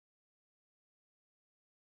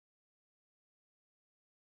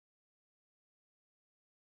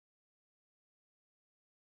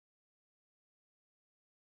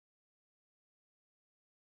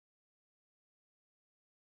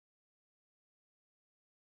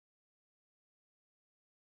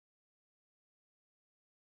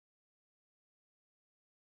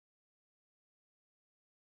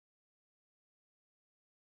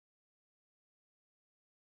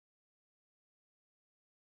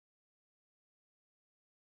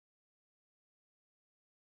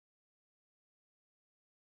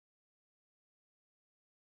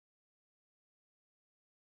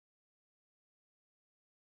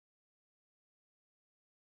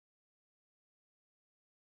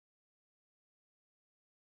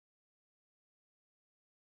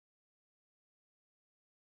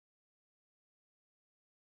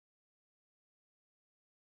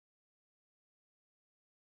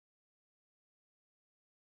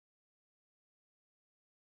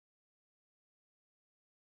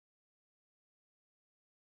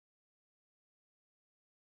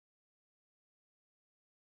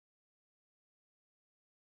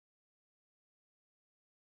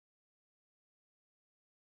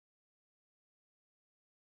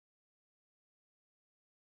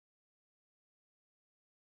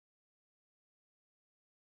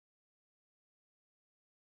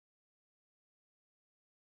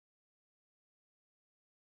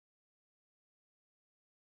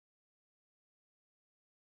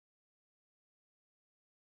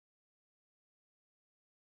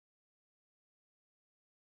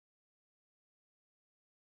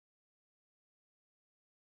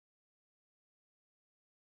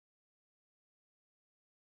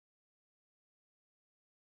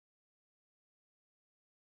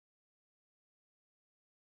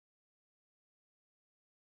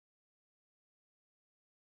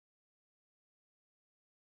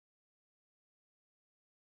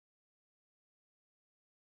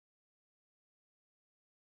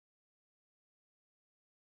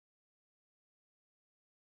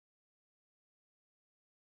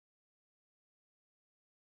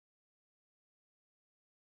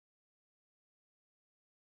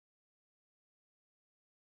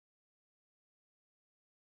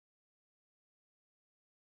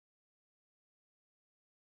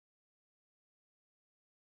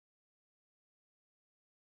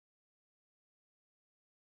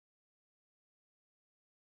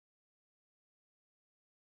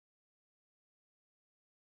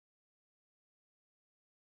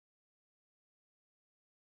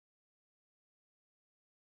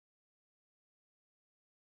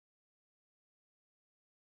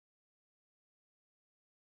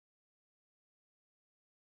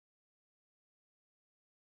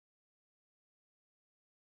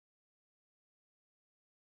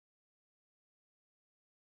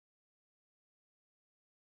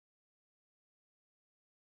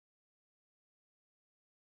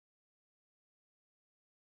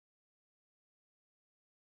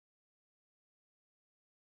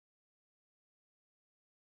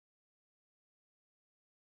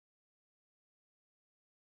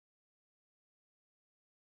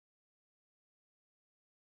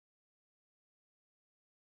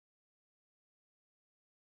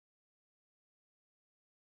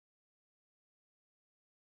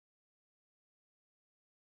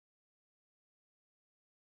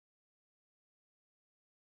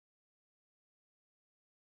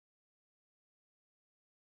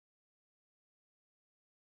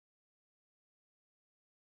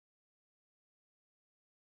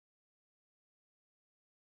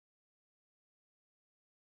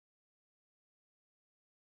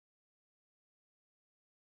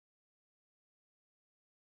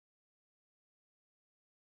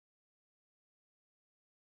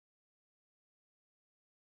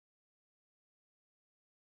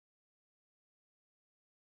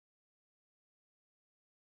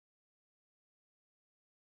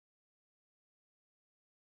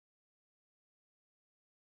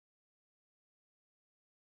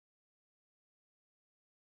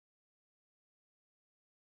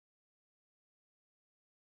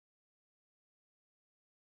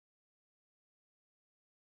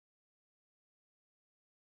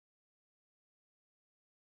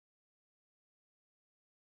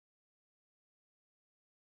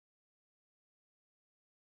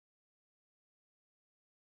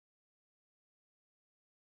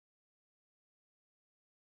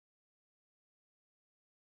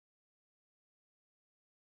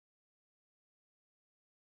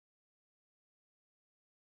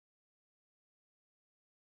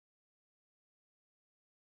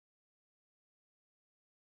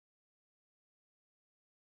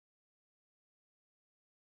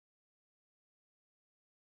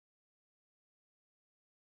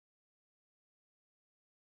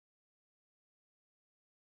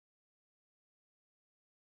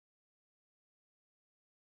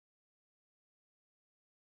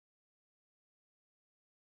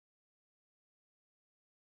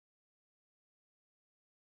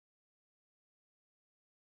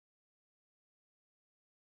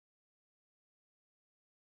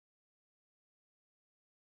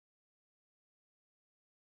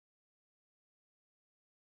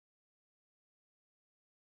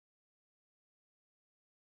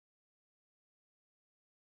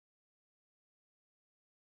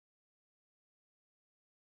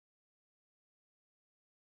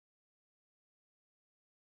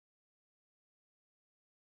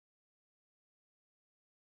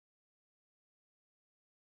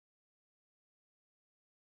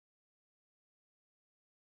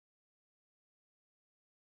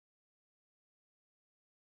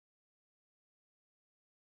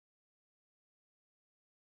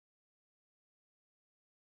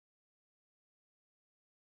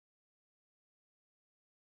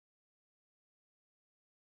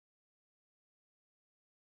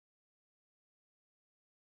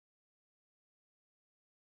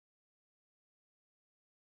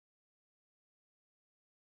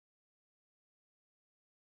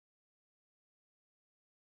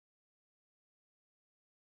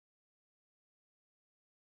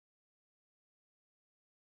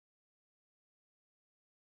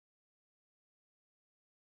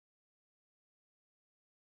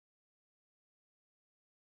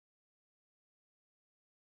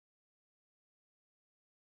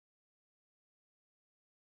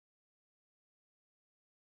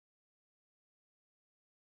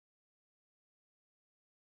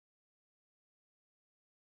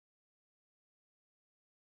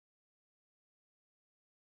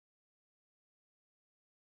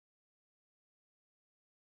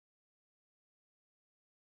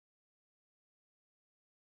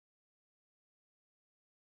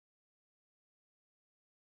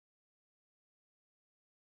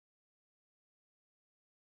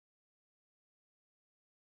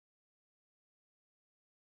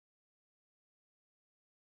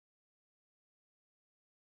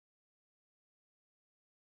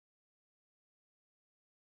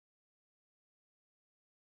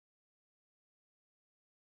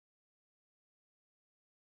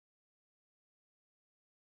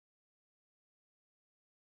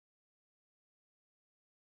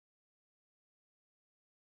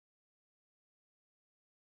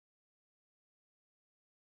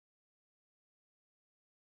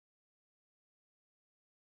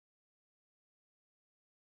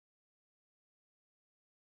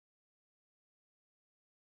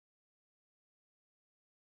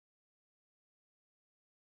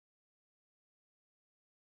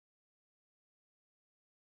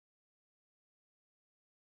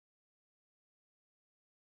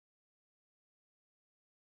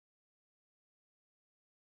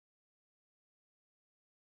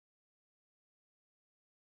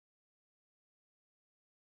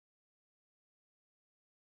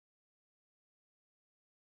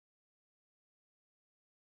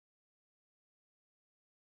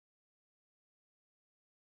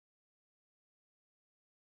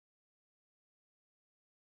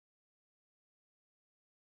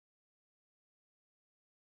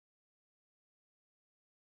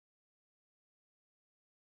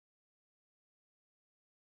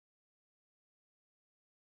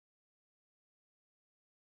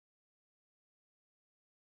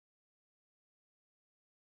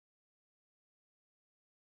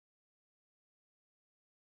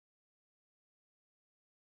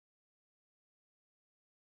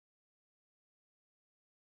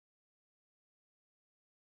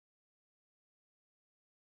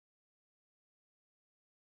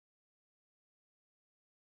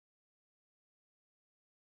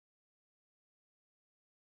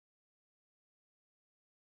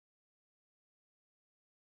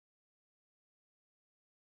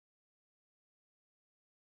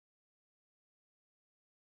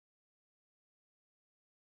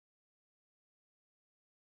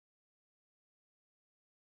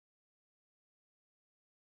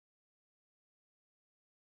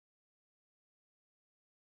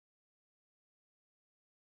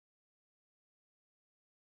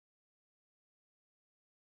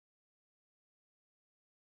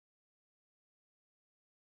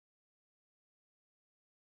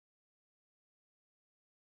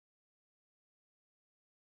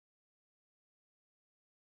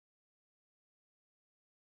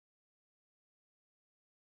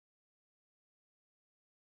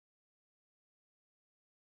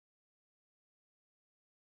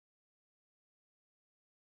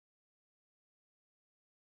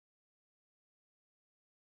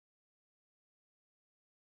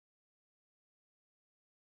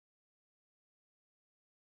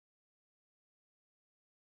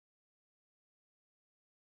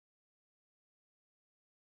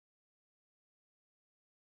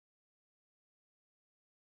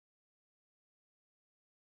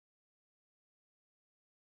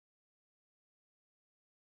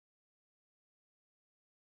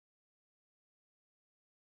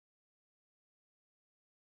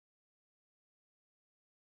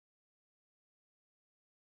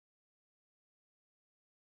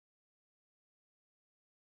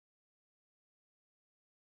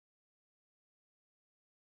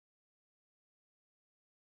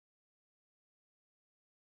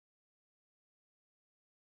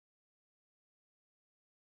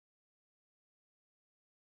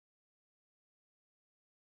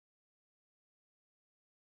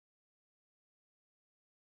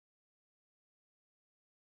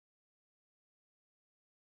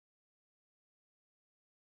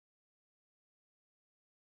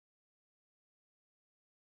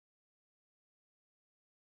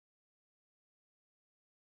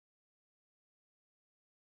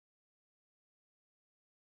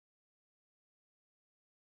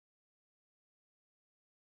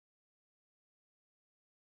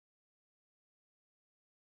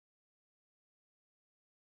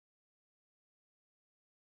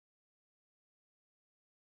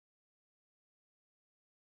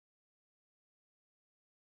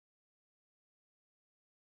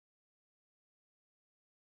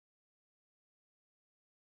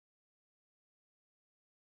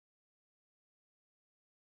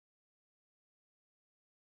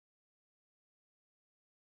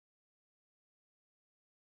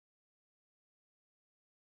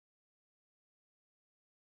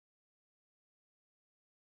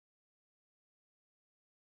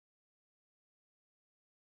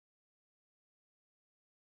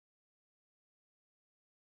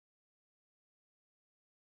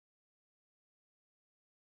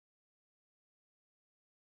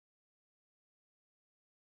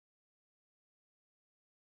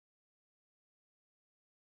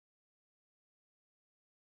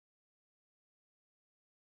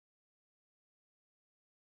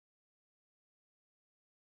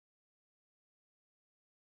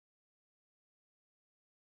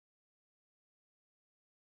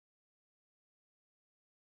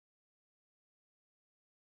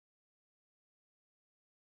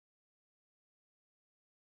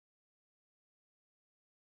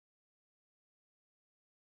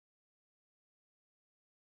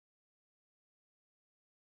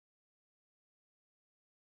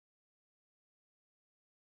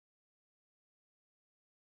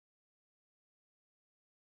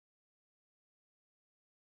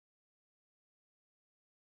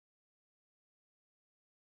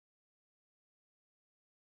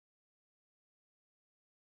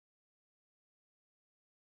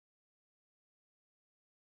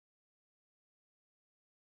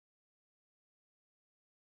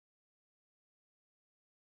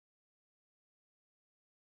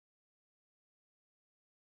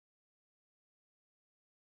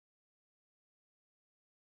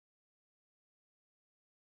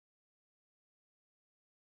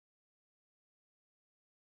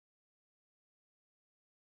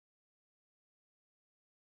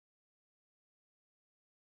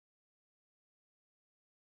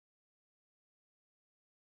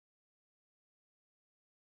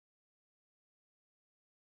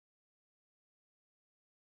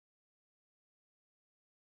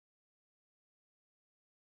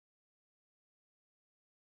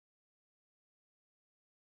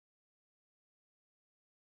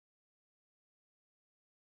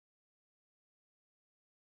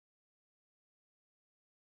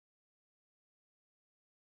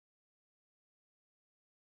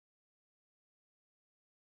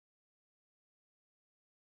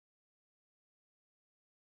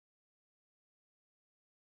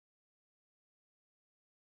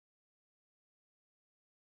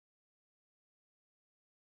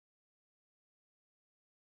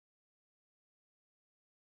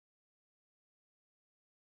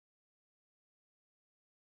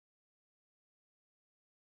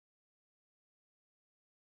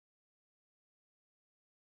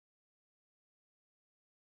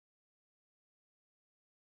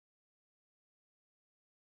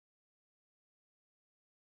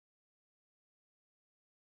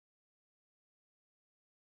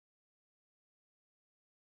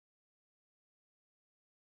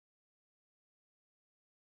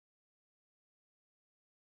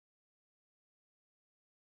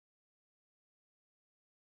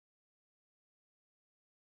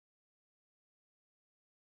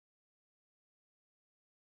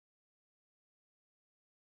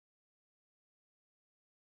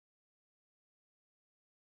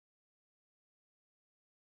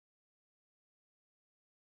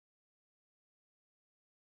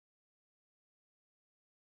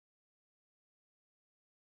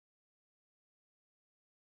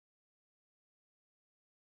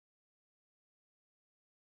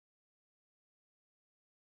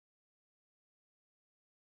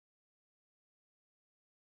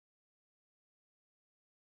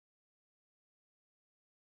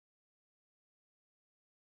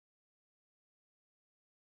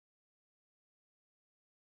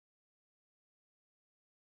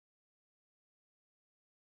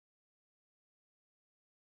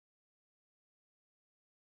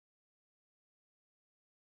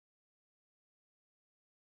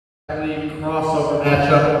crossover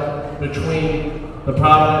matchup between the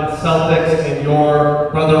Providence Celtics and your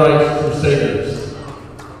Brother Rice Crusaders.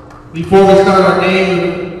 Before we start our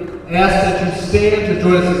game, we ask that you stand to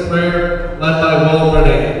join us in prayer, led by Will and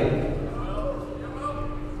Renee.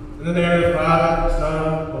 In the name of the Father,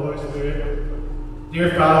 Son, Holy Spirit.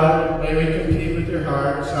 Dear Father, may we compete with your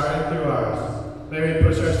heart, shining through ours. May we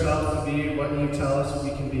push ourselves to be what you tell us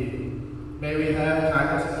we can be. May we have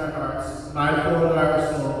kindness in our hearts,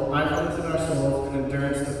 mindfulness in our souls, and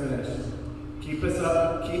endurance to finish. Keep us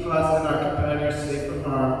and our competitors safe from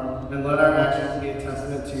harm, and let our actions be a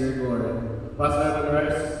testament to your glory. Blessed are the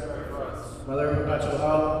grace, Mother of perpetual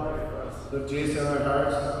health, live Jesus in our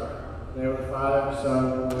hearts. In the name of the Father, Son,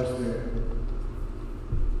 and Holy Spirit.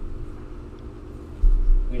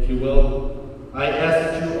 Thank you, Will. I ask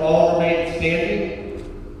that you all remain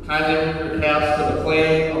standing. Kindly move your caps to the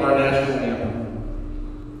playing of our national anthem.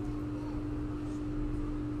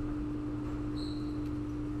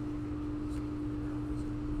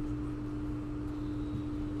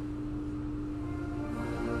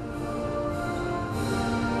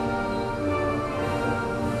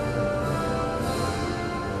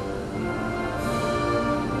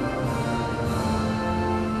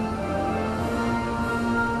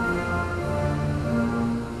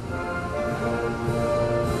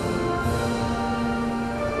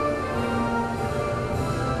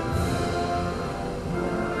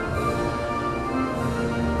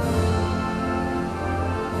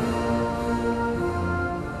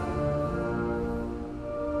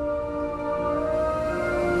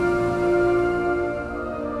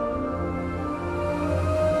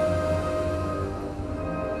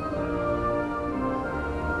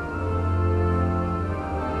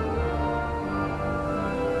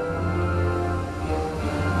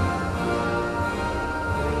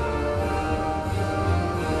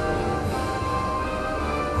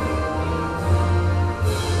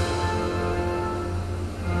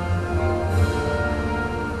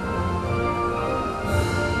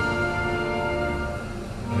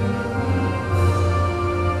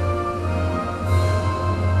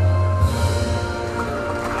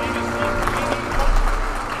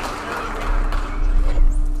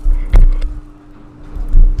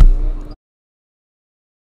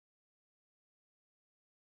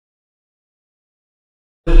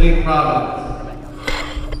 Providence.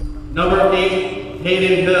 Number 8,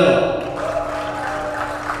 Hayden Hill.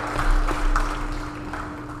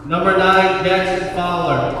 Number 9, Jackson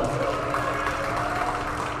Fowler.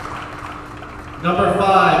 Number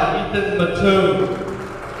 5, Ethan Mattoon.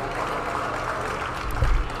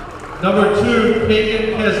 Number 2, Peyton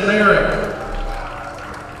Kasmerick.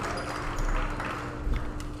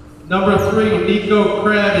 Number 3, Nico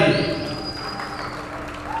Krabby.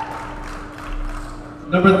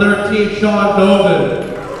 Number 13, Sean Dovin.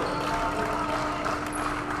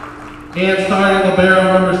 And starting libero,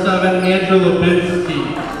 number 7, Andrew Levinsky.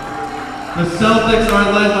 The Celtics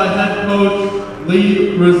are led by head coach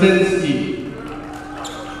Lee Rosinski.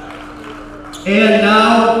 And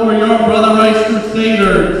now for your Brother Rice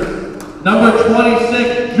Crusaders, number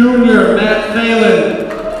 26, junior Matt Phelan.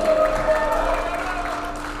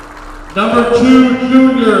 Number 2,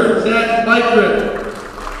 junior Zach Mykrick.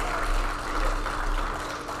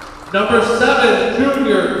 Number 7,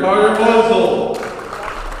 junior Carter Mosel.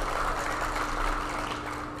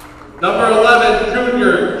 Number 11,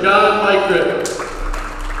 junior John Mykrick.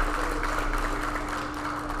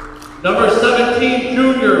 Number 17,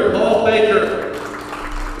 junior Paul Baker.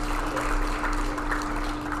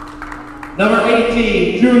 Number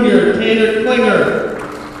 18, junior Taylor Klinger.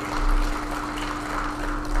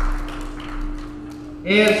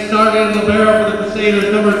 And starting libero for the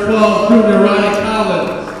Crusaders, number 12, junior Ryan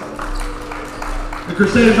Collins. The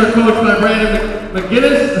Crusaders are coached by Brandon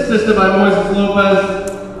McGinnis, assisted by Moises Lopez,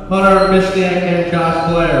 Hunter Mishniak, and Josh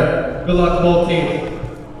Blair. Good luck to both teams.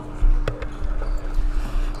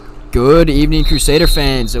 Good evening, Crusader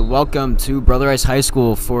fans, and welcome to Brother Rice High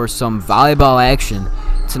School for some volleyball action.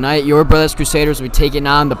 Tonight, your Brother Rice Crusaders will be taking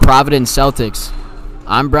on the Providence Celtics.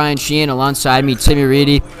 I'm Brian Sheehan, alongside me, Timmy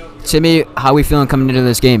Reedy. Timmy, how are we feeling coming into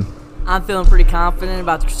this game? I'm feeling pretty confident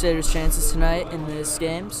about the Crusaders' chances tonight in this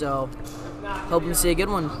game, so hoping to see a good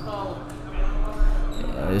one.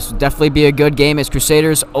 This will definitely be a good game as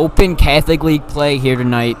Crusaders open Catholic League play here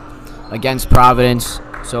tonight against Providence.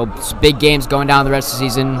 So it's big games going down the rest of the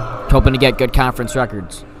season, hoping to get good conference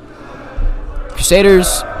records.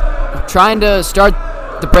 Crusaders trying to start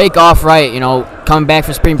the break off right, coming back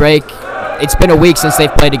from spring break. It's been a week since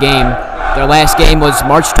they've played a game. Their last game was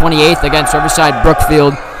March 28th against Riverside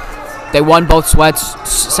Brookfield. They won both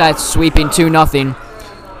sets, sweeping 2-0.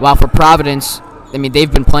 While for Providence, I mean,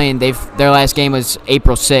 they've been playing. Their last game was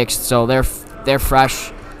April 6th, so they're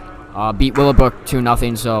fresh. Beat Willowbrook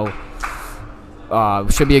 2-0, so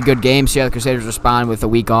should be a good game. See how the Crusaders respond with a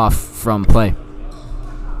week off from play.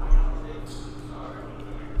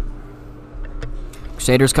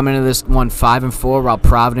 Crusaders come into this one 5-4, while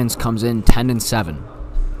Providence comes in 10-7.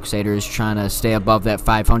 Crusaders trying to stay above that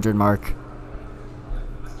 500 mark.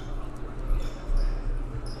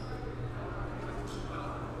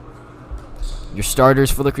 Your starters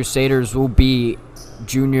for the Crusaders will be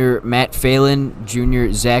junior Matt Phelan,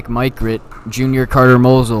 junior Zach Mikrit, junior Carter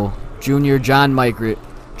Mosel, junior John Mikrit,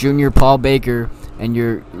 junior Paul Baker, and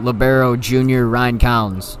your libero junior Ryan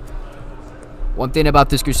Collins. One thing about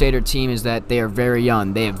this Crusader team is that they are very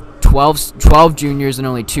young. They have 12 juniors and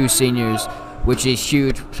only 2 seniors, which is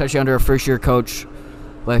huge, especially under a first-year coach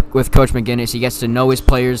like with Coach McGinnis. He gets to know his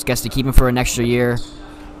players, gets to keep them for an extra year.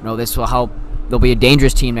 This will help. They'll be a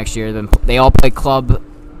dangerous team next year. They all play club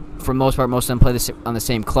for the most part. Most of them play on the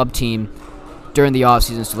same club team during the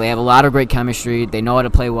offseason, so they have a lot of great chemistry. They know how to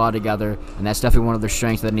play well together, and that's definitely one of their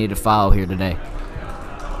strengths that they need to follow here today.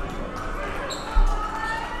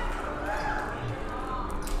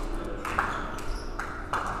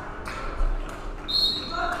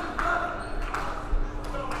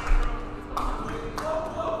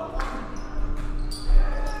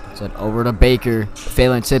 Set over to Baker.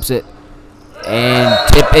 Phelan tips it. And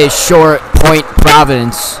tip is short. Point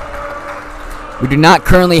Providence. We do not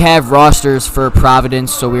currently have rosters for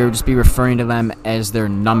Providence, so we will just be referring to them as their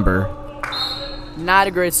number. Not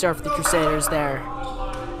a great start for the Crusaders there.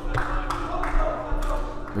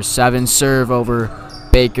 For 7 serve over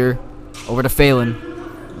Baker. Over to Phelan.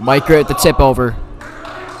 Micah at the tip over.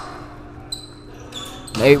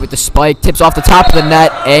 Nate with the spike. Tips off the top of the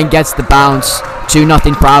net and gets the bounce.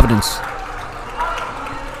 2-0 Providence.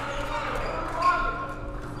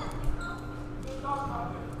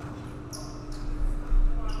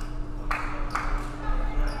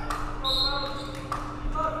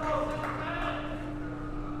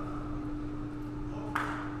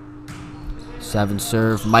 Seven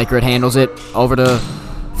serve. Micah handles it. Over to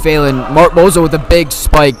Phelan. Mark Moser with a big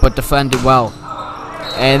spike, but defended well.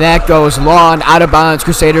 And that goes long, out of bounds.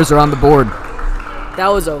 Crusaders are on the board. That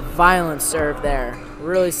was a violent serve there.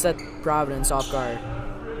 Really set Providence off guard.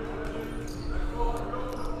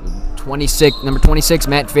 Number 26,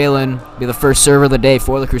 Matt Phelan, be the first server of the day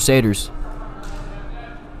for the Crusaders.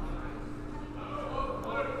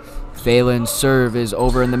 Phelan's serve is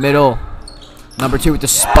over in the middle. Number 2 with the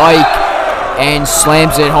spike and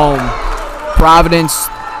slams it home. Providence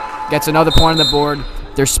gets another point on the board.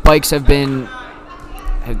 Their spikes have been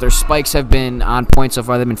on point so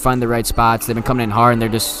far. They've been finding the right spots. They've been coming in hard, and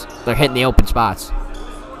they're hitting the open spots.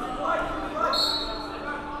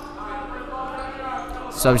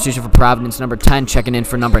 Substitution for Providence, number 10, checking in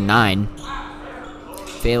for number 9.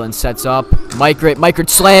 Phelan sets up. Micah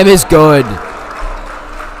slam is good.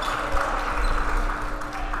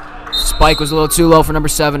 Spike was a little too low for number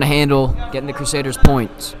 7 to handle, getting the Crusaders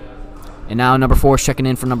points. And now number 4 is checking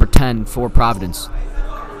in for number 10 for Providence.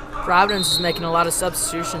 Providence is making a lot of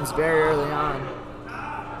substitutions very early on.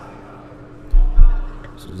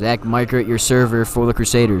 So Zach Micah, your server for the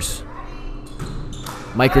Crusaders.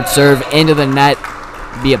 Micah serve into the net,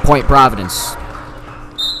 be a point Providence.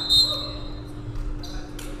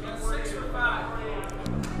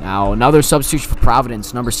 Now another substitution for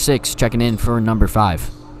Providence, number 6 checking in for number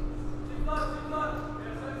 5.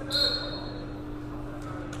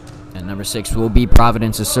 And number 6 will be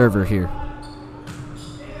Providence's server here.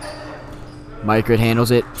 Micah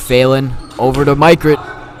handles it. Phelan over to Micah.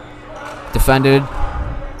 Defended.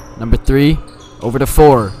 Number 3 over to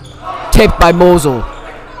 4. Tipped by Mosel.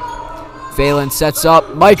 Phelan sets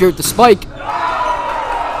up. Micah the spike.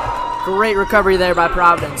 Great recovery there by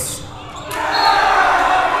Providence.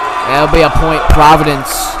 That'll be a point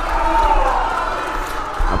Providence.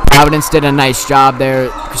 Providence did a nice job there.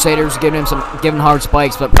 Crusaders giving hard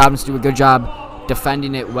spikes, but Providence do a good job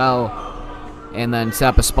defending it well. And then set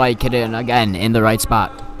up a spike, hit it again in the right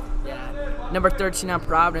spot. Yeah. Number 13 on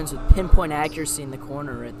Providence with pinpoint accuracy in the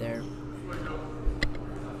corner right there.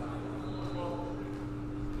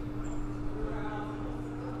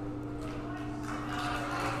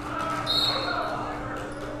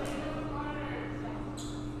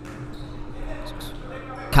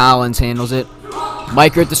 Collins handles it.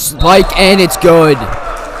 Micah at the spike, and it's good.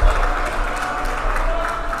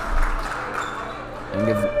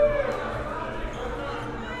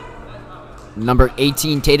 Number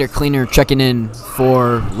 18, Tater Cleaner, checking in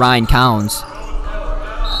for Ryan Collins.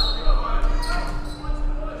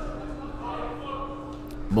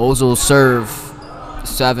 Mosel serve.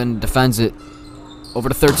 7 defends it. over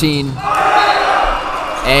to 13.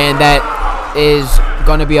 And that is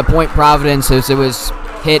going to be a point Providence as it was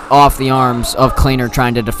hit off the arms of Cleaner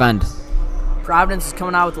trying to defend. Providence is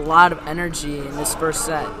coming out with a lot of energy in this first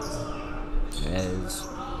set. As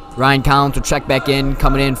Ryan Collins will check back in,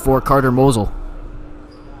 coming in for Carter Mosel.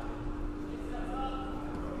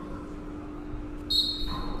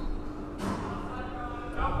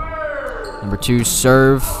 Number 2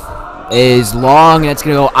 serve is long, and it's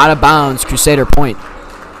going to go out of bounds. Crusader point.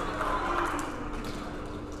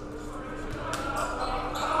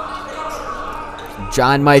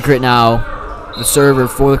 John Mykert now, the server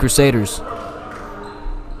for the Crusaders.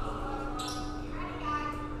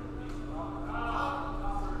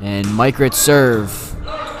 And Mykert's serve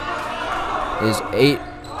is 8.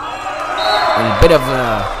 And a bit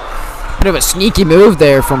of a sneaky move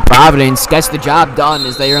there from Providence. Gets the job done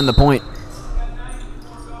as they earn the point.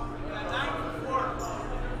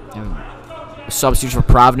 Substitute for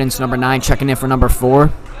Providence, number 9 checking in for number 4.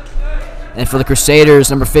 And for the Crusaders,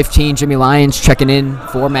 number 15, Jimmy Lyons checking in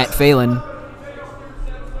for Matt Phelan.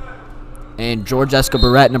 And George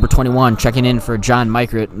Escobarret, number 21, checking in for John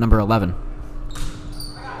Mykert, number 11.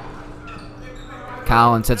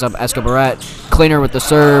 Collins sets up Escobarret. Cleaner with the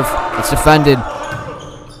serve. It's defended.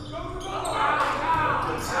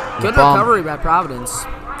 Good recovery by Providence.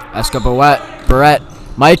 Escobarret, Barrett,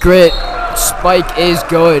 Mykert, spike is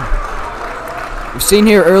good. We've seen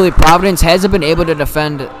here early, Providence hasn't been able to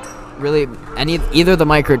defend really either of the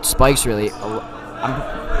Mykert spikes really.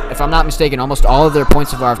 If I'm not mistaken, almost all of their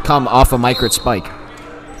points so far have come off a Mykert spike.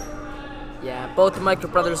 Yeah, both the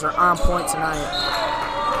Mykert brothers are on point tonight.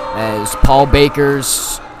 As Paul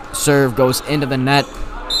Baker's serve goes into the net.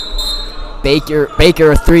 Baker,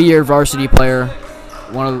 a 3-year varsity player,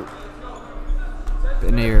 on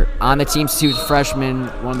the team since he was a freshman,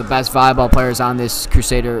 one of the best volleyball players on this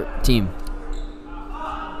Crusader team.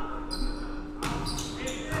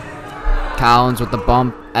 Collins with the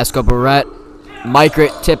bump. Escobarret.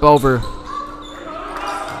 Mykert tip over.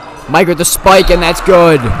 Mykert the spike, and that's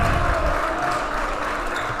good.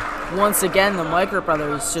 Once again, the Mykert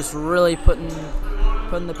brothers just really putting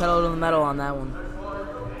the pedal to the metal on that one.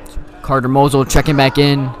 Carter Mosel checking back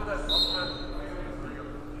in.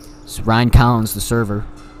 It's Ryan Collins, the server.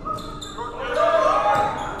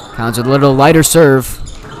 Collins with a little lighter serve.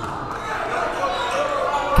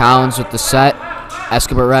 Collins with the set.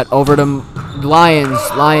 Escobarret over to Lyons.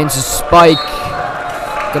 Lyons' spike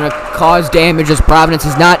gonna cause damage as Providence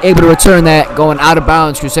is not able to return that. Going out of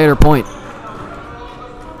bounds, Crusader point.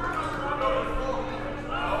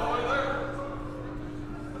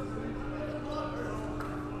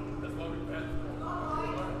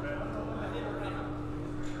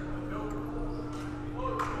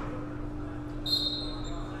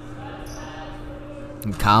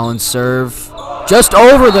 And Collins serve just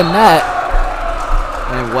over the net.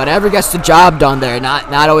 And whatever gets the job done there.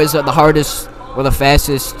 Not always the hardest or the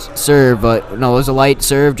fastest serve, but no, it was a light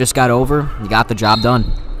serve, just got over. You got the job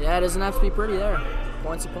done. Yeah, it doesn't have to be pretty there.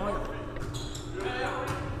 Point's a point.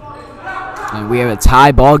 And we have a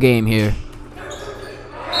tie ball game here.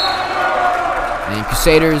 And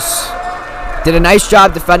Crusaders did a nice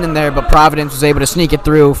job defending there, but Providence was able to sneak it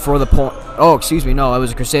through for the point. Oh, excuse me, no, it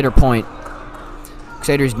was a Crusader point.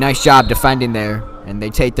 Crusaders, nice job defending there, and they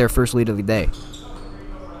take their first lead of the day.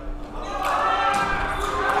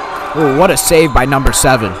 Oh, what a save by number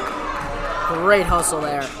 7. Great hustle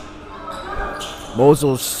there.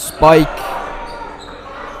 Mosel's spike.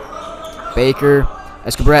 Baker.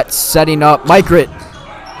 Escobarret setting up. Mykert.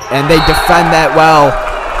 And they defend that well.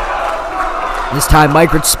 This time,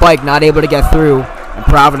 Mykert's spike not able to get through. And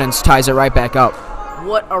Providence ties it right back up.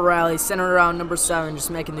 What a rally. Centered around number 7. Just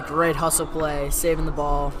making the great hustle play. Saving the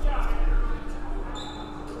ball.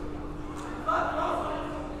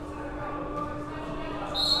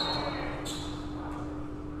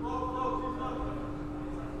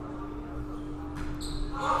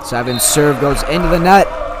 Seven's serve goes into the net.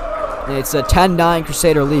 And it's a 10-9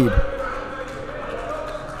 Crusader lead.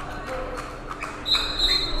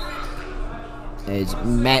 As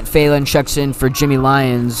Matt Phelan checks in for Jimmy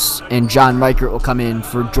Lyons, and John Mykert will come in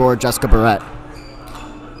for George Escobarret.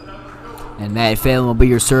 And Matt Phelan will be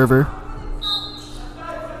your server.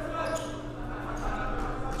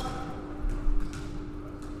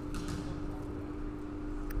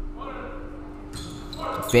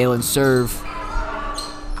 Phelan serve.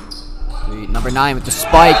 Number 9 with the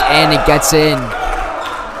spike, and it gets in.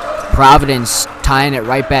 Providence tying it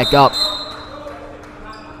right back up.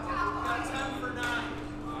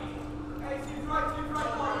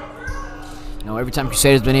 know, every time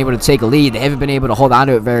Crusaders have been able to take a lead, they haven't been able to hold on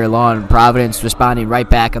to it very long. Providence responding right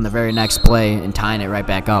back on the very next play and tying it right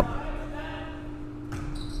back up.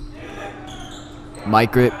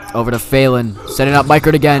 Mykert over to Phelan, setting up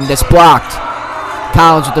Mykert again. That's blocked.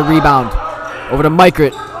 Collins with the rebound. Over to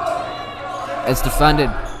Mykert. It's defended.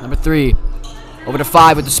 Number 3. Over to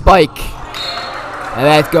 5 with the spike. And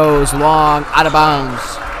that goes long, out of bounds.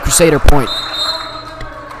 Crusader point.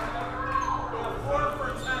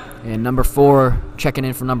 And number 4 checking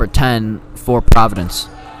in from number 10 for Providence.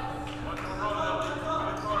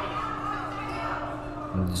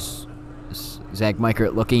 Zach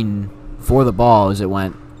Mykert looking for the ball as it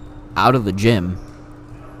went out of the gym.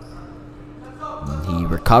 And he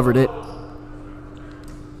recovered it.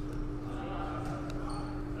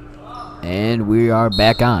 And we are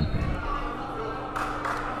back on.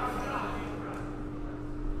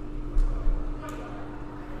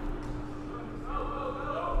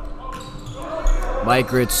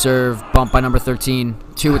 Mykert serve, bump by number 13.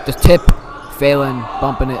 2 with the tip. Phelan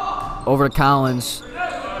bumping it over to Collins.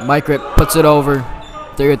 Mykert puts it over.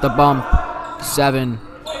 3 with the bump. 7.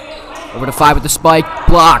 Over to 5 with the spike.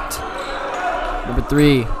 Blocked. Number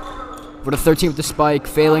 3. Over to 13 with the spike.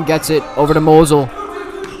 Phelan gets it over to Mosel.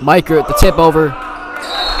 Mykert, the tip over.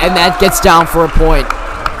 And that gets down for a point.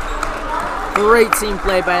 Great team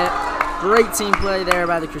play there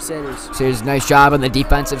by the Crusaders. Crusaders, nice job on the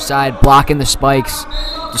defensive side, blocking the spikes,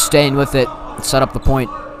 just staying with it, and set up the point.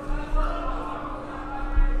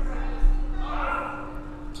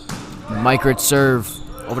 Mykert serve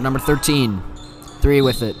over number 13. 3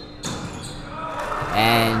 with it.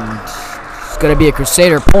 And it's going to be a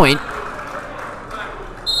Crusader point.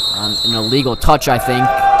 On an illegal touch, I think.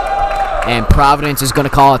 And Providence is going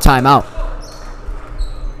to call a timeout.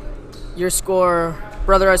 Your score,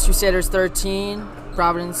 Brother Rice Crusaders 13,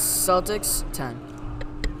 Providence Celtics 10.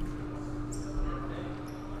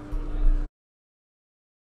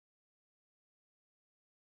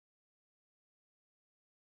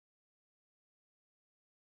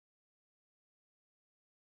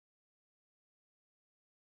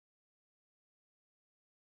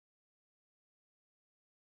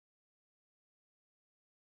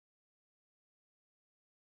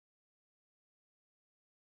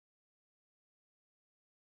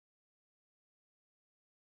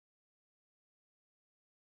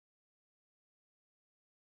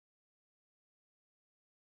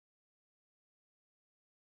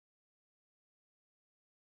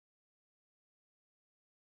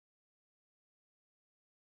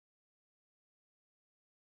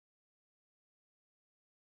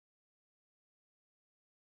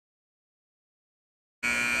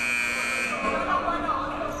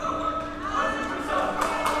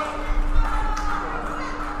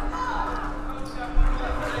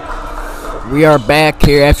 We are back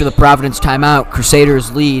here after the Providence timeout.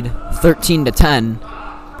 Crusaders lead 13-10.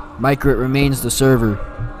 Mykert remains the server.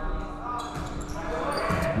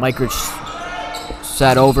 Mykert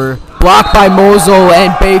set over. Blocked by Mosel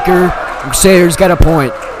and Baker. Crusaders got a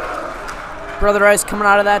point. Brother Rice coming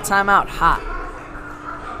out of that timeout hot.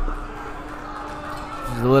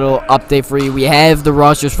 A little update for you. We have the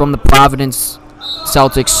rosters from the Providence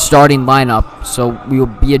Celtics starting lineup, so we will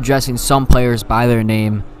be addressing some players by their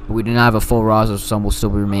name. We do not have a full roster, so some will still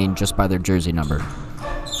remain just by their jersey number.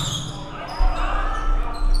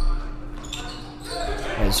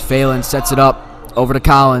 As Phelan sets it up over to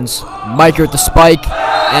Collins. Mykert the spike,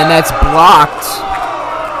 and that's blocked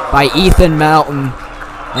by Ethan Mountain,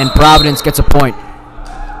 and Providence gets a point.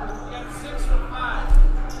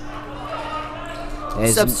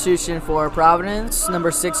 Substitution for Providence,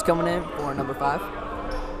 number 6 coming in for number 5.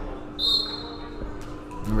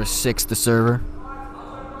 Number 6, the server.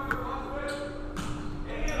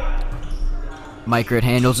 Mykert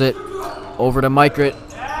handles it. Over to Mykert.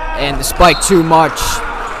 And the spike too much.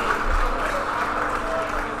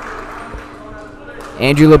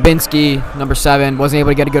 Andrew Lubinsky, number 7, wasn't able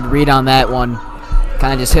to get a good read on that one.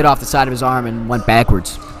 Kind of just hit off the side of his arm and went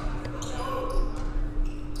backwards.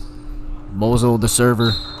 Mosel, the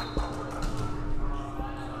server.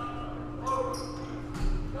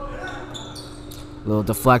 Little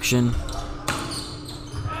deflection.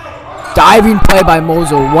 Diving play by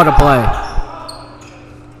Mosel. What a play.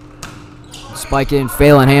 Spike in,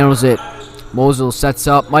 Phelan handles it. Mosel sets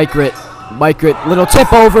up Mykert. Mykert, little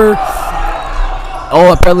tip over.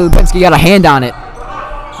 Oh, apparently Lubinsky got a hand on it.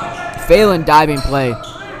 Phelan diving play.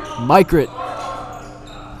 Mykert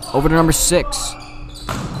over to number 6.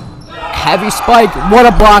 Heavy spike. What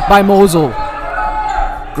a block by Mosel.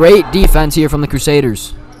 Great defense here from the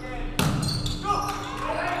Crusaders.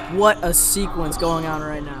 What a sequence going on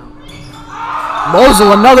right now.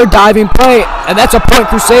 Mosel, another diving play, and that's a point,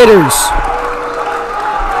 Crusaders.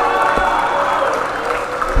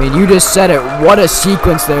 I mean, you just said it. What a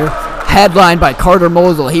sequence there. Headlined by Carter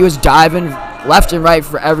Mosel. He was diving left and right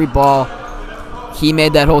for every ball. He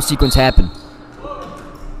made that whole sequence happen.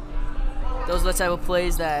 Those are the type of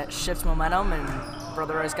plays that shifts momentum, and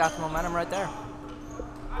Brother Rice got the momentum right there.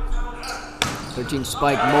 13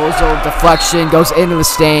 spike, Mosel, deflection, goes into the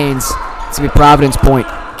stands. It's going to be Providence point.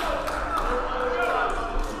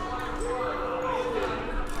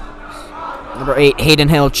 Number 8, Hayden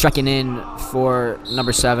Hill checking in for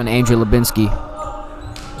number 7, Andrew Lubinsky.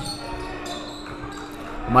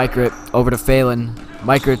 Mykert over to Phelan.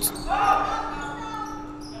 Mykert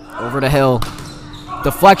over to Hill.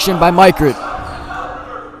 Deflection by Mykert.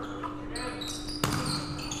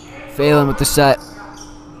 Phelan with the set.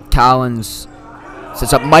 Collins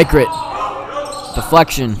sets up Mykert.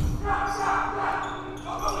 Deflection.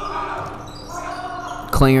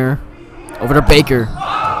 Klinger over to Baker.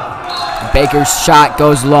 Baker's shot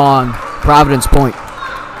goes long. Providence point.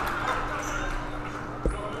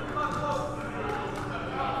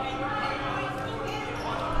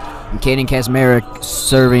 And Caden Kasmerick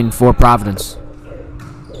serving for Providence.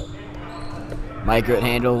 Mykert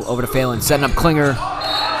handle over to Phelan, setting up Klinger.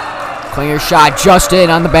 Klinger's shot just in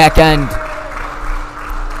on the back end.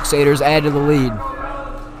 Crusaders add to the lead.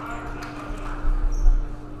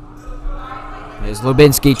 There's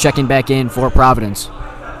Lubinsky checking back in for Providence.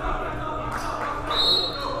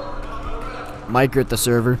 Mykert the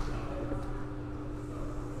server.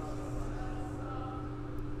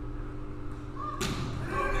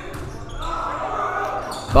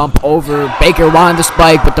 Bump over. Baker wanted the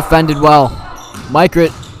spike, but defended well.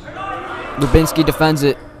 Mykert. Lubinsky defends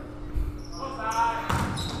it.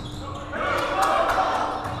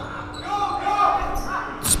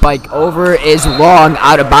 Spike over is long,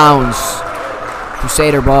 out of bounds.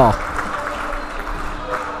 Crusader ball.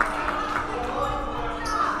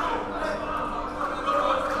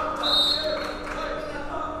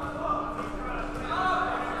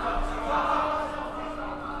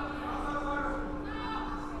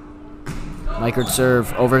 Mykert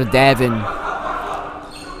serve over to Davin.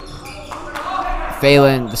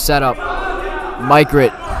 Phelan, the setup.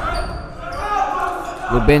 Mykert.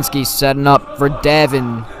 Lubinsky setting up for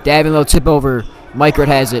Davin. Davin, little tip over. Mykert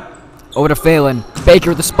has it. Over to Phelan.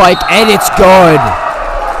 Baker with the spike, and it's good.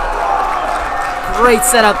 Great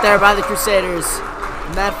setup there by the Crusaders.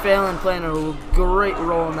 Matt Phelan playing a great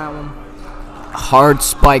role in that one. Hard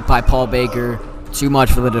spike by Paul Baker. Too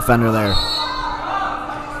much for the defender there.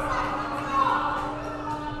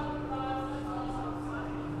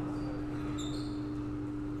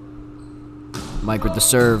 Mike with the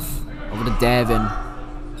serve. Over to Davin.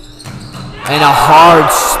 And a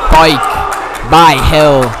hard spike by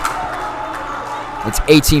Hill. It's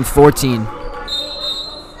 18-14.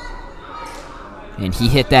 And he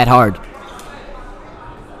hit that hard.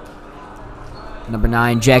 Number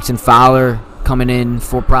 9, Jackson Fowler coming in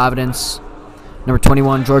for Providence. Number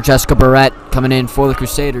 21, George Escobarret coming in for the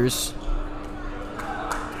Crusaders.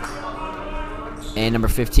 And number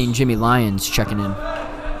 15, Jimmy Lyons checking in.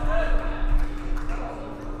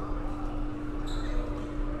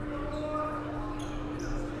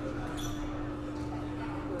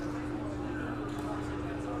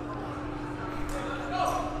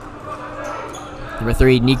 Number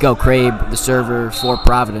 3, Nico Crabe, the server for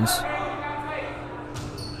Providence.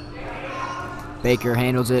 Baker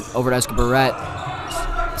handles it over to Escobarret.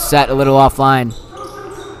 Set a little offline.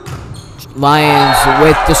 Lyons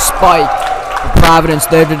with the spike. Providence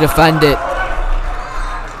there to defend it.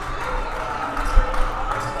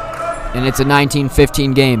 And it's a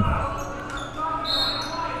 19-15 game.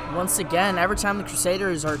 Once again, every time the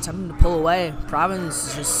Crusaders are attempting to pull away, Providence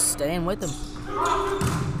is just staying with them.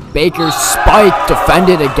 Baker's spike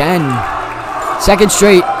defended again. Second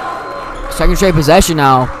straight possession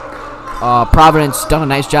now. Providence done a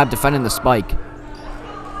nice job defending the spike.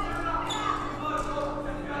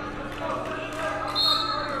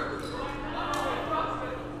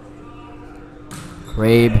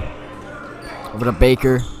 Crabe over to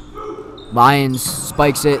Baker. Lyons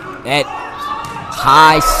spikes it at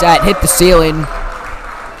high set, hit the ceiling.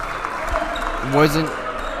 Wasn't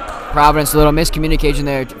Providence, a little miscommunication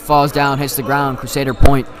there. Falls down, hits the ground. Crusader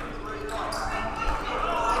point.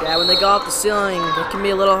 Yeah, when they go off the ceiling, it can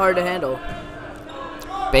be a little hard to handle.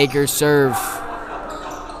 Baker serve.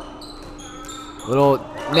 Little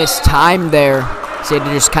missed time there. Crusader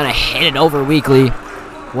just kind of hit it over weakly.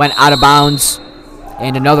 Went out of bounds.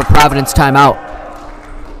 And another Providence timeout.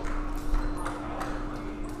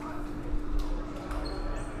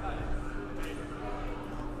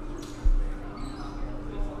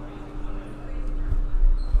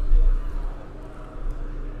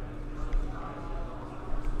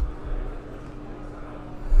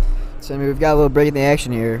 So, I mean, we've got a little break in the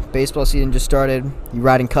action here. Baseball season just started. You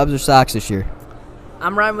riding Cubs or Sox this year?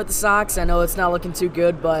 I'm riding with the Sox. I know it's not looking too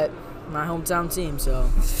good, but my hometown team, so.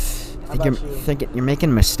 I think you're making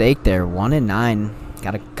a mistake there. 1-9.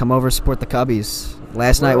 Got to come over and support the Cubbies.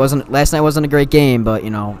 Last night wasn't a great game, but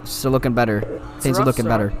still looking better. Things are looking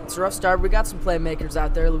better. It's a rough start. We got some playmakers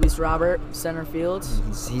out there. Luis Robert, center field.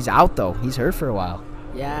 He's out though. He's hurt for a while.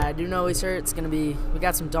 Yeah, I do know he's hurt. It's gonna be. We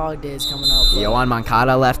got some dog days coming up. Yohan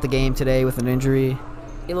Moncada left the game today with an injury.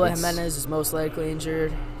 Eloy Jimenez is most likely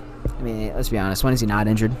injured. I mean, let's be honest. When is he not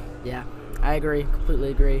injured? Yeah, I agree.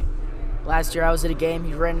 Completely agree. Last year I was at a game.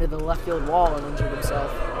 He ran into the left field wall and injured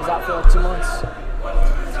himself. He was out for like 2 months.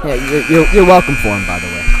 Yeah, you're welcome for him, by the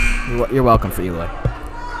way. You're welcome for Eloy.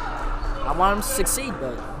 I want him to succeed,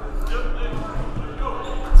 but.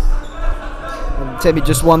 Timmy,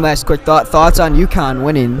 just one last quick thoughts on UConn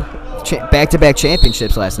winning back-to-back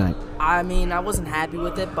championships last night. I mean, I wasn't happy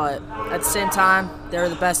with it, but at the same time, they were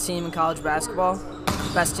the best team in college basketball.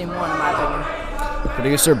 Best team won, in my opinion.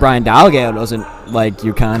 Producer Brian Dalgate doesn't like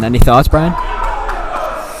UConn. Any thoughts, Brian?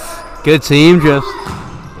 Good team,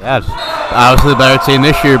 it's obviously the better team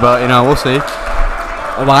this year, but we'll see.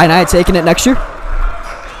 Why not taking it next year?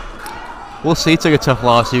 We'll see. Took a tough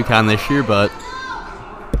loss to UConn this year, but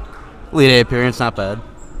Elite Eight appearance, not bad.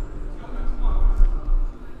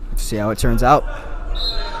 See how it turns out.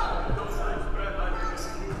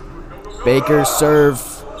 Baker's serve.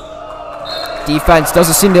 Defense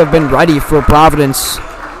doesn't seem to have been ready for Providence.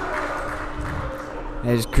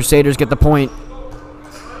 As Crusaders get the point.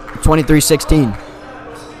 23-16.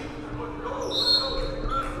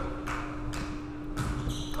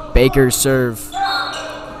 Baker's serve.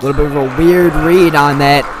 A little bit of a weird read on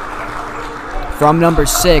that from number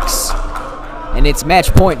 6. And it's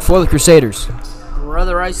match point for the Crusaders.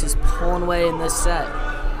 Brother Rice is pulling away in this set.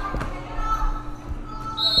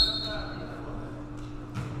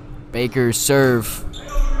 Baker's serve.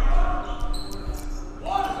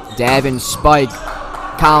 Davin spike.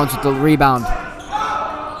 Collins with the rebound.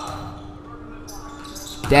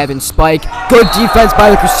 Davin spike. Good defense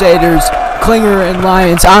by the Crusaders. Klinger and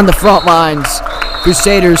Lyons on the front lines.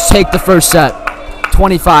 Crusaders take the first set.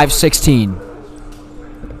 25-16.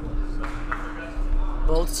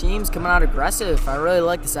 Both teams coming out aggressive. I really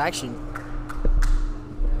like this action.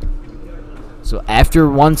 So after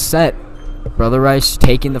one set, Brother Rice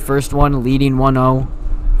taking the first one, leading 1-0.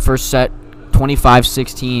 First set,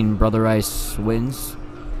 25-16. Brother Rice wins.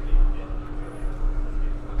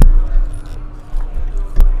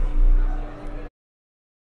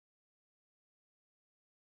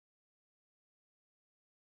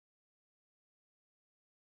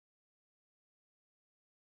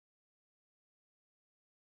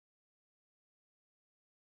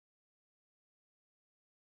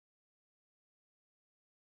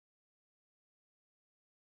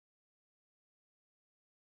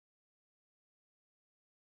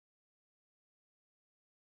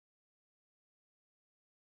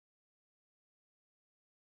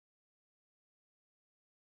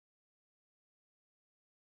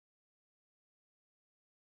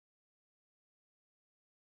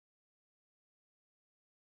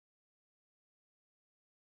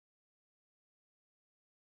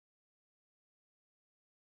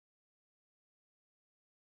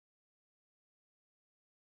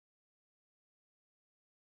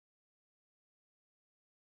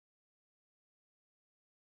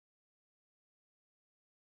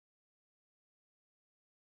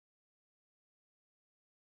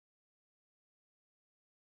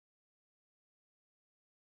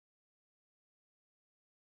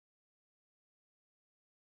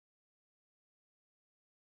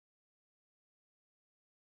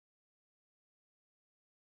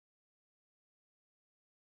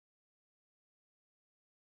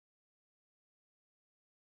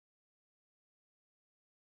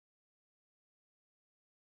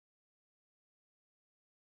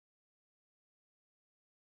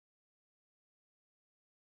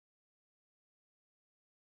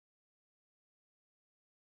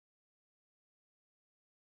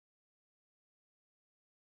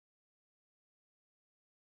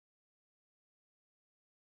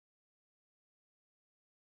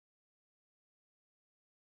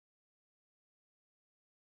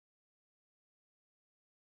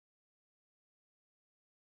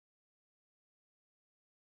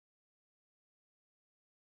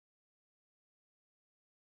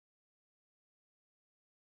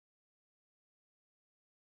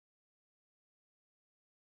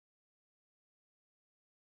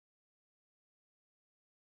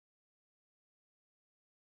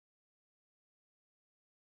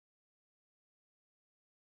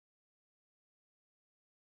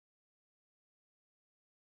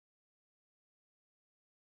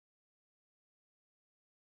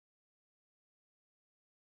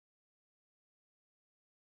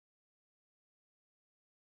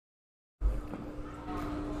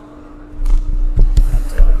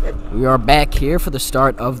 We are back here for the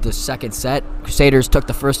start of the second set. Crusaders took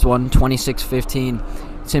the first one,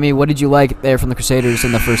 26-15. Timmy, what did you like there from the Crusaders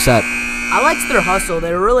in the first set? I liked their hustle.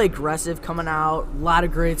 They were really aggressive coming out. A lot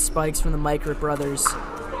of great spikes from the Micro brothers.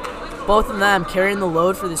 Both of them carrying the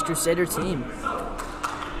load for this Crusader team.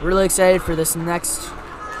 Really excited for this next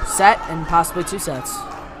set and possibly 2 sets.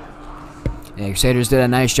 Yeah, Crusaders did a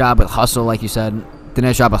nice job with hustle, like you said. Did a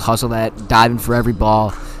nice job with hustle, that diving for every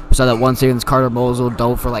ball. We saw that one sequence, Carter Mosel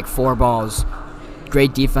dove for like 4 balls.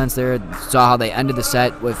 Great defense there. Saw how they ended the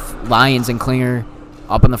set with Lyons and Klinger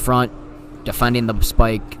up in the front, defending the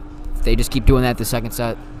spike. If they just keep doing that the second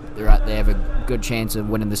set, they have a good chance of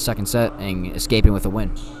winning the second set and escaping with a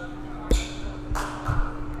win.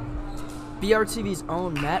 BRTV's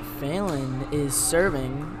own Matt Phelan is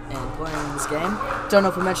serving and playing this game. Don't know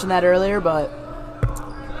if we mentioned that earlier, but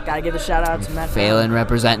gotta give a shout out to Matt Phelan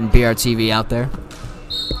representing BRTV out there.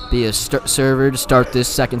 Be a server to start this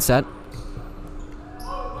second set.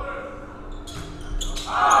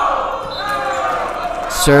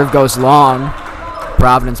 Serve goes long.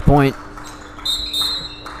 Providence point.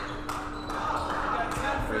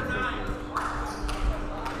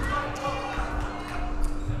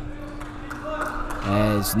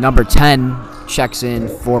 As number 10 checks in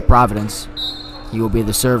for Providence, he will be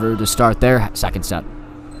the server to start their second set.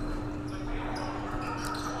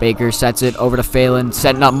 Baker sets it over to Phelan,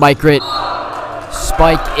 setting up Mykrit.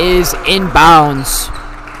 Spike is inbounds,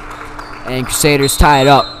 and Crusaders tie it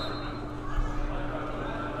up.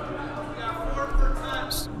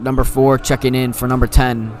 Number 4 checking in for number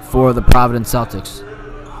 10 for the Providence Celtics.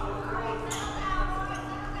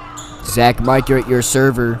 Zach Mykrit, your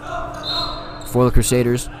server for the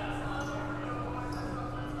Crusaders.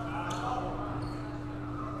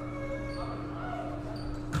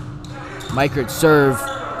 Mykrit serve.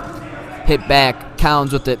 Hit back.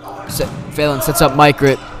 Collins with it. Phelan sets up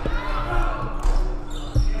Mykrit.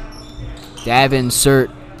 Davin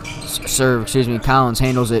serve. Excuse me. Collins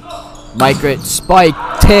handles it. Mykrit spike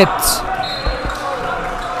tipped.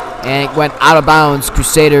 And it went out of bounds.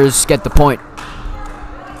 Crusaders get the point.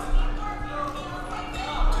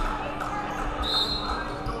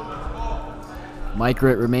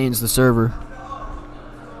 Mykrit remains the server.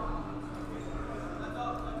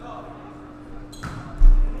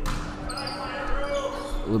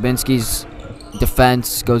 Lubinsky's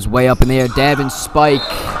defense goes way up in the air. Davin's spike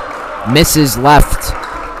misses left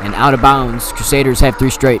and out of bounds. Crusaders have 3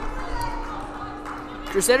 straight.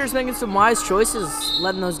 Crusaders making some wise choices,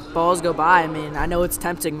 letting those balls go by. I mean, I know it's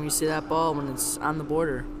tempting when you see that ball when it's on the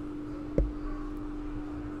border.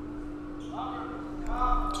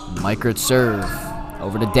 Mykrit serve.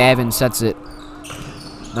 Over to Davin, sets it.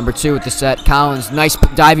 Number 2 with the set. Collins, nice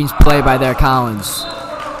diving play by there, Collins.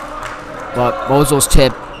 But Mosel's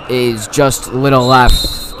tip is just a little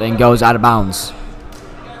left and goes out of bounds.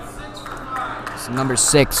 So number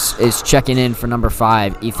 6 is checking in for number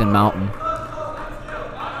 5, Ethan Mountain.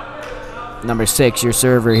 Number 6, your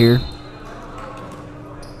server here.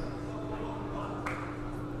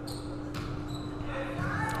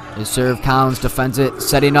 His serve, Collins defends it,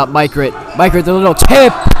 setting up Mykrit. Mykrit, the little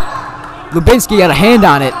tip. Lubinsky got a hand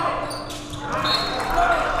on it.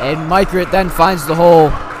 And Mykrit then finds the hole.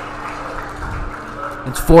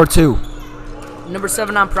 It's 4-2. Number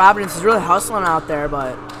 7 on Providence is really hustling out there,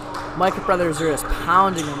 but Mykrit brothers are just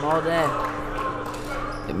pounding them all day.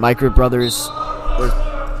 The Mykrit brothers were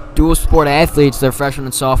dual sport athletes their freshman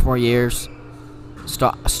and sophomore years.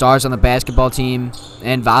 Stars on the basketball team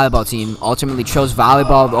and volleyball team. Ultimately chose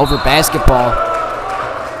volleyball over basketball,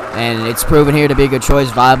 and it's proven here to be a good choice.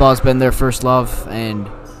 Volleyball has been their first love, and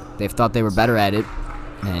they've thought they were better at it,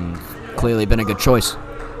 and clearly been a good choice.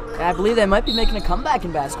 I believe they might be making a comeback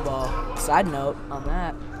in basketball. Side note on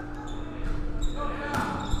that.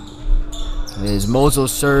 Is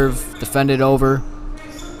Mosel's serve defended over.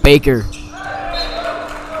 Baker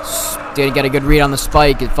didn't get a good read on the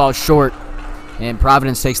spike. It falls short. And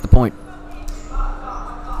Providence takes the point.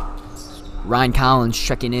 Ryan Collins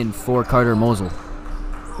checking in for Carter Mosel.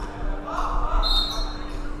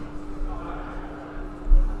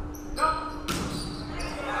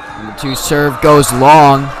 Number 2 serve goes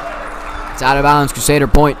long. It's out of bounds. Crusader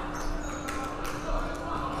point.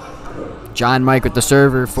 John Mike with the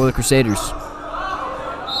server for the Crusaders.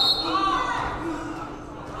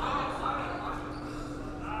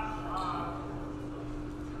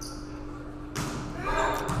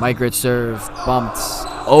 Mykrit serve bumped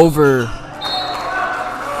over.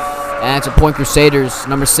 And it's a point, Crusaders.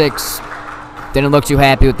 Number 6 didn't look too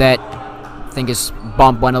happy with that. I think his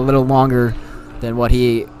bump went a little longer than what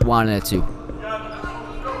he wanted it to.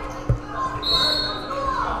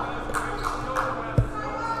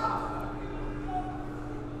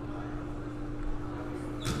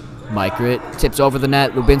 Micrit tips over the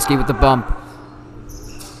net. Lubinsky with the bump.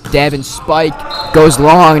 Davin spike goes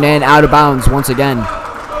long and out of bounds once again.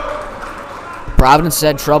 Providence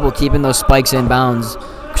had trouble keeping those spikes in bounds.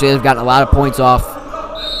 Crusaders have gotten a lot of points off.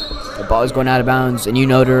 The ball is going out of bounds, and you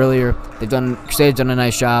noted earlier Crusaders done a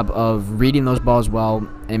nice job of reading those balls well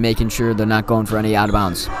and making sure they're not going for any out of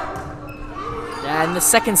bounds. Yeah, in the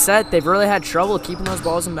second set, they've really had trouble keeping those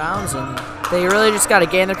balls in bounds, and they really just got to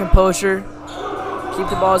gain their composure, keep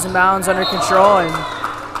the balls in bounds under control, and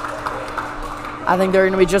I think they're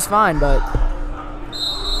going to be just fine, but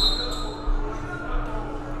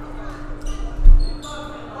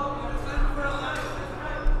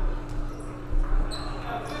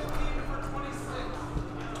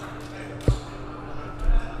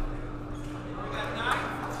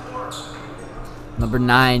Number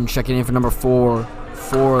 9 checking in for number 4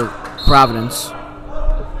 for Providence.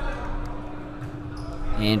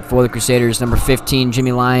 And for the Crusaders, number 15,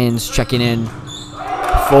 Jimmy Lyons checking in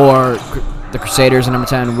for the Crusaders, and number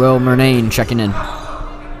 10, Will Murnane checking in.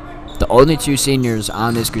 The only 2 seniors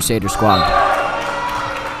on this Crusader squad.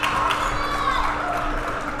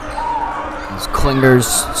 As Klinger's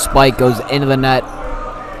spike goes into the net.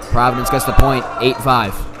 Providence gets the point,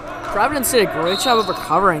 8-5. Providence did a great job of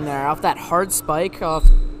recovering there off that hard spike off,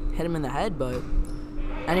 hit him in the head, but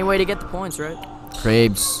any way to get the points, right?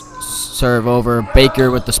 Krabs serve over. Baker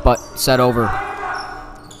with the set over.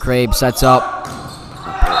 Krabs sets up.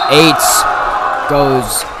 8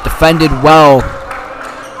 goes defended well.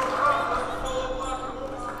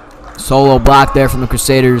 Solo block there from the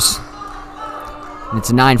Crusaders. And it's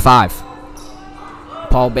a 9-5.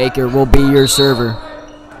 Paul Baker will be your server.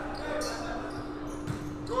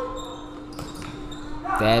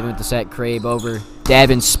 Davin with the set, Crabe over.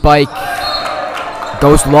 Davin spike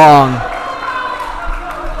goes long,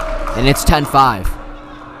 and it's 10-5.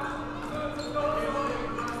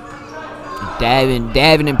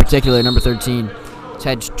 Davin in particular, number 13, has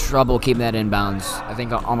had trouble keeping that inbounds. I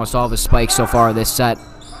think almost all of his spikes so far this set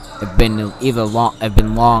have been either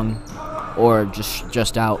long or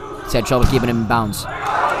just out. He's had trouble keeping him in bounds.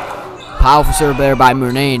 Powerful serve there by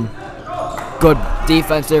Murnane. Good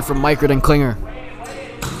defense there from Micrit and Klinger.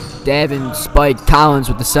 Davin spike, Collins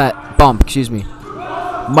with the set, bump, excuse me.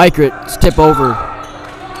 Micrit tip over.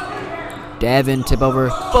 Davin tip over.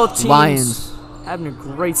 Both teams Lions having a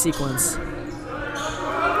great sequence.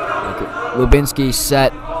 Lubinsky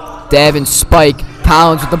set. Davin spike,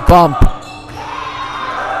 Collins with the bump.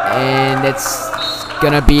 And it's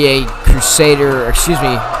gonna be a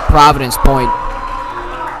Providence point.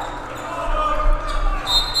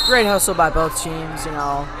 Great hustle by both teams, you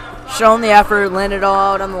know. Showing the effort, landed it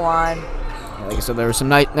all out on the line. Yeah, like I said, there were some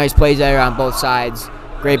nice plays there on both sides.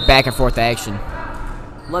 Great back and forth action.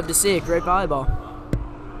 Love to see it. Great volleyball.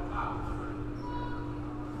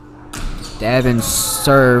 Davin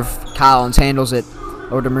serve. Collins handles it.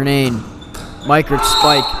 Over to Murnane. Micrit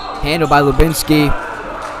spike. Handled by Lubinsky.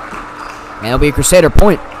 And it'll be a Crusader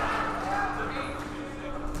point.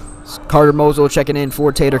 Carter Mosel checking in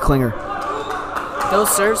for Tater Klinger. Those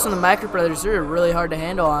serves from the Micrit brothers are really hard to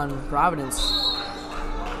handle on Providence.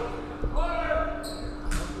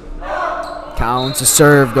 Collins'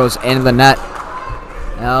 serve goes into the net.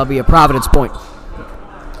 That'll be a Providence point.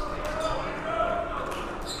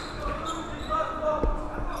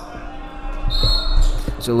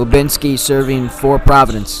 So Lubinsky serving for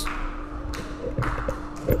Providence.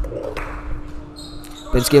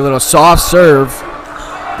 Lubinsky, a little soft serve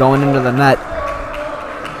going into the net.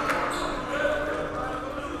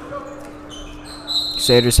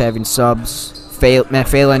 Crusaders having subs. Matt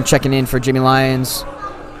Phelan checking in for Jimmy Lyons.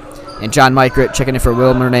 And John Micrit checking in for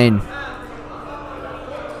Will Murnane.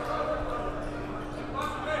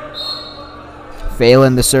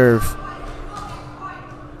 Phelan the serve.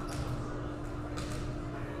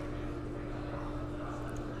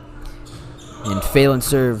 And Phelan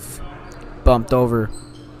serve bumped over.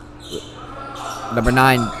 Number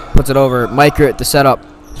 9 puts it over. Micrit the setup.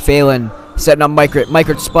 Phelan setting up Micrit.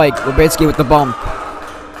 Micrit spike. Lubinsky with the bump.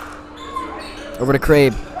 Over to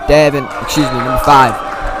Crabe. Number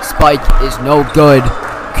 5. Spike is no good.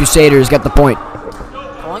 Crusaders get the point.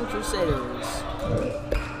 Point Crusaders.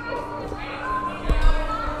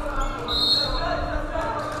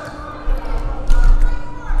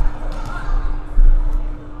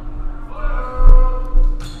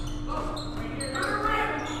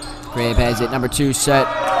 Crabe has it. Number 2 set.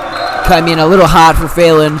 Coming in a little hot for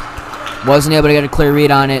Phelan. Wasn't able to get a clear read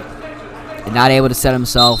on it. And not able to set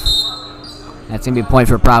himself. That's going to be a point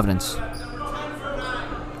for Providence.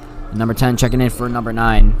 Number 10 checking in for number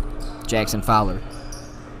 9, Jackson Fowler.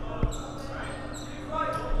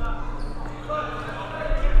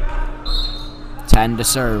 10 to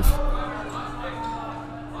serve.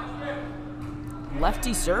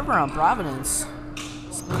 Lefty server on Providence.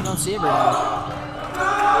 Something we don't see every day.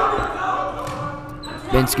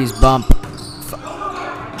 Binsky's bump.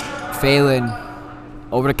 Phelan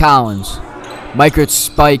over to Collins. Meikert's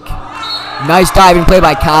spike. Nice diving play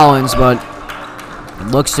by Collins, but it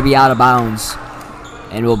looks to be out of bounds.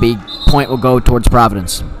 And point will go towards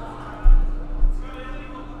Providence.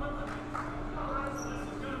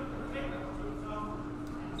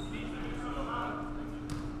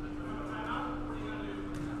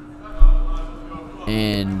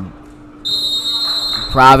 And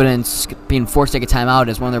Providence being forced to take a timeout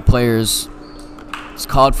as one of their players is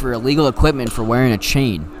called for illegal equipment for wearing a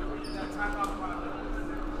chain.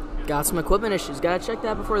 Got some equipment issues. Gotta check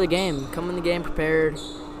that before the game. Come in the game prepared.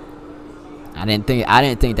 I didn't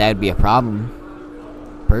think that would be a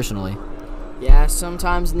problem, personally. Yeah,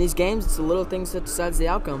 sometimes in these games it's the little things that decides the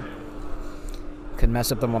outcome. Could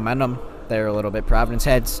mess up the momentum there a little bit. Providence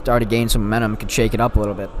had started gaining some momentum. Could shake it up a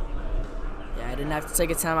little bit. Yeah, I didn't have to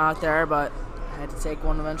take a timeout there, but I had to take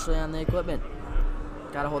one eventually on the equipment.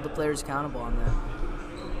 Gotta hold the players accountable on that.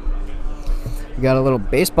 We got a little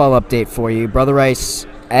baseball update for you. Brother Rice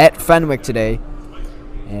at Fenwick today,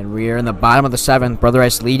 and we are in the bottom of the 7th. Brother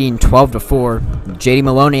Rice leading 12-4. JD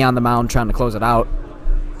Maloney on the mound trying to close it out.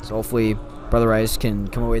 So hopefully Brother Rice can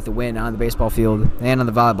come away with the win on the baseball field and on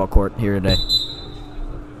the volleyball court here today.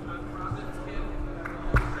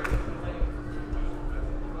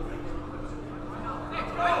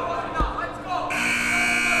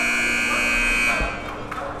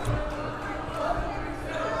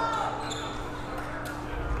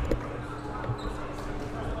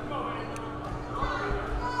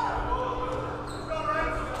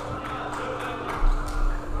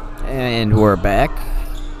 And we're back.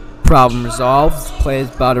 Problem resolved. Play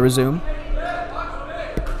is about to resume.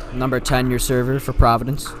 Number 10, your server for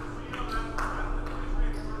Providence.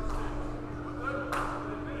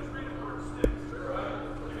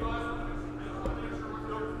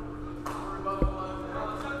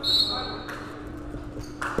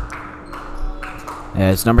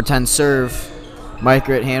 As number 10 serve.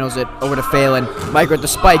 Meichert handles it over to Phelan. Meichert the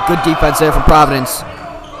spike. Good defense there from Providence.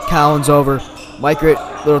 Collins over.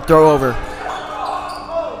 Meichert, little throw over.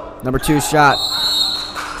 Number 2 shot.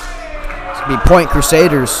 It's going to be point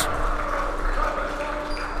Crusaders.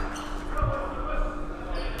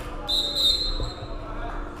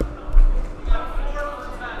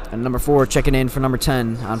 And number 4 checking in for number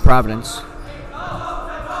 10 on Providence.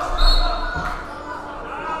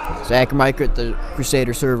 Zach Meichert, the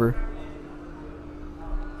Crusader server.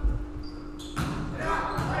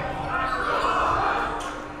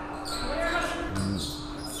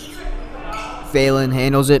 Phelan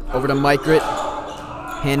handles it over to Meichert.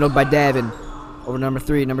 Handled by Davin. Over to number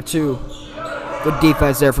 3, number 2. Good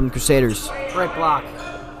defense there from the Crusaders. Great block.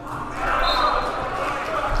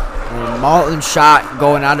 And Malton's shot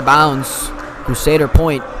going out of bounds. Crusader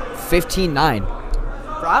point, 15-9.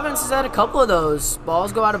 Providence has had a couple of those.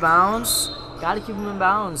 Balls go out of bounds. Got to keep them in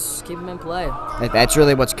bounds. Keep them in play. That's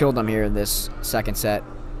really what's killed them here in this second set.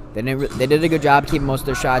 They did a good job keeping most of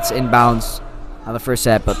their shots in bounds on the first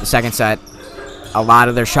set, but the second set, a lot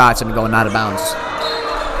of their shots have been going out of bounds.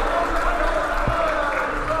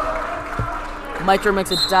 Meichert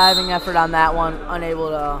makes a diving effort on that one, unable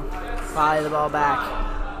to volley the ball back.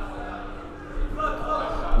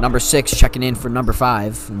 Number 6 checking in for number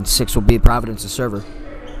 5, and 6 will be Providence's server.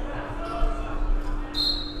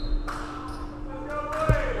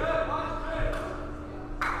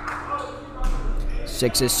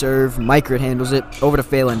 Six's serve. Meichert handles it over to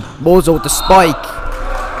Phelan. Mozel with the spike,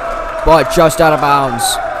 but just out of bounds.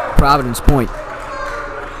 Providence point.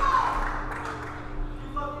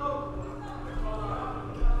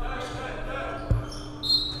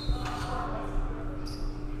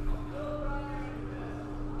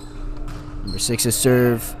 Number 6's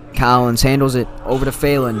serve. Collins handles it over to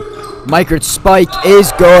Phelan. Meichert's spike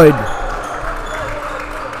is good.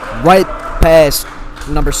 Right past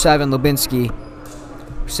number 7, Lubinsky.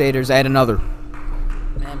 Crusaders add another.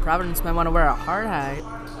 Man, Providence might want to wear a hard hat.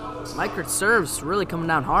 Meichert serves really coming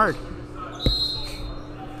down hard.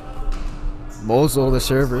 Mozel, the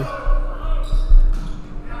server.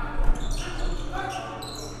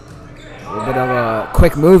 A little bit of a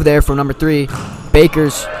quick move there from number 3.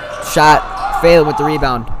 Baker's shot. Phelan with the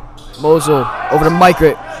rebound. Mozel over to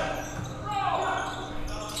Meichert.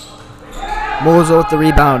 Mozel with the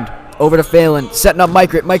rebound. Over to Phelan. Setting up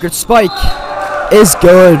Meichert. Meichert's spike is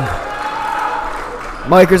good.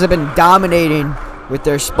 Meichers have been dominating with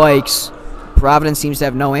their spikes. Providence seems to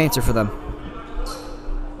have no answer for them.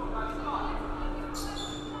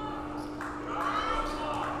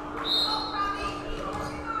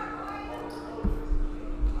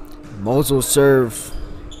 Mosul serve.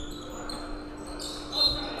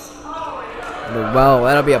 Well,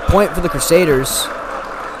 that'll be a point for the Crusaders.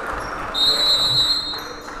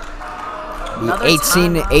 The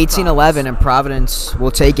 18-11, and Providence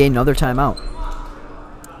will take another timeout.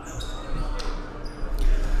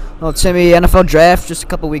 Well, Timmy, NFL draft just a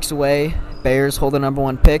couple weeks away. Bears hold the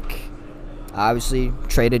 #1 pick. Obviously,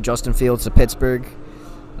 traded Justin Fields to Pittsburgh.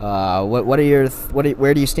 Where do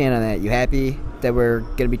you stand on that? You happy that we're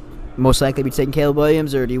gonna be most likely be taking Caleb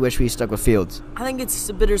Williams, or do you wish we stuck with Fields? I think it's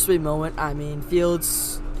a bittersweet moment. I mean,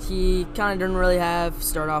 Fields, he kind of didn't really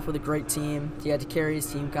start off with a great team. He had to carry his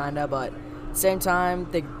team kind of, but at the same time,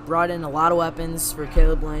 they brought in a lot of weapons for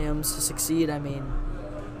Caleb Williams to succeed. I mean,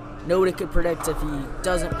 nobody could predict if he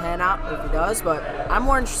doesn't pan out or if he does, but I'm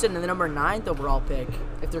more interested in the number 9th overall pick,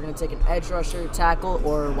 if they're going to take an edge rusher, tackle,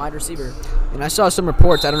 or wide receiver. And I saw some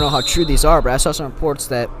reports, I don't know how true these are, but I saw some reports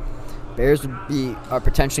that Bears are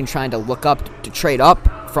potentially trying to look up, to trade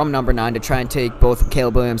up from number 9 to try and take both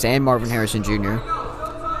Caleb Williams and Marvin Harrison Jr.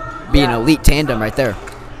 Be an elite tandem right there.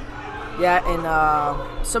 Yeah,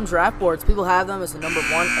 and some draft boards, people have them as the number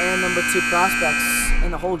 1 and number 2 prospects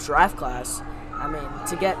in the whole draft class. I mean,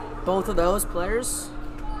 to get both of those players,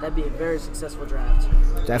 that'd be a very successful draft.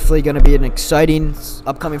 Definitely going to be an exciting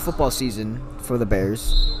upcoming football season for the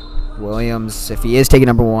Bears. Williams, if he is taking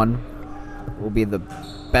number 1, will be the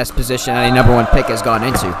best position any number 1 pick has gone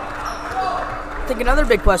into. I think another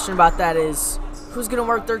big question about that is, who's going to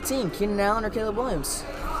work 13, Keenan Allen or Caleb Williams?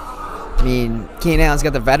 I mean, Keenan Allen's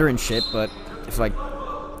got the veteranship, but if like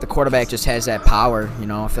the quarterback just has that power, you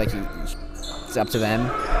know, I feel like it's up to them.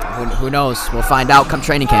 Who knows? We'll find out come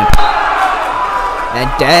training camp. And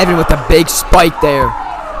Davin with the big spike there.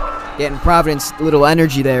 Getting Providence a little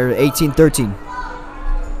energy there, 18-13.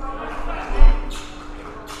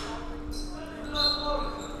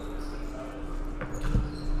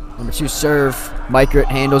 Number 2 serve. Mikert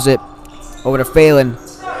handles it. Over to Phelan.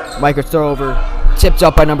 Mikert throw over. Tipped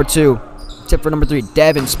up by number 2. Tip for number 3.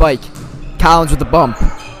 Davin spike. Collins with the bump.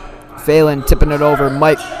 Phelan tipping it over.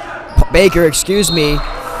 Baker, excuse me.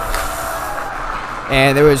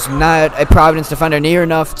 And there was not a Providence defender near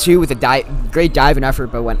enough, too, with a great diving effort,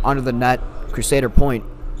 but went under the net. Crusader point.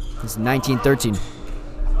 It's 19-13.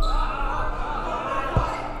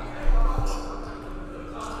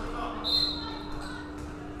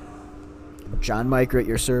 John Mikert,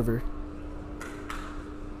 your server.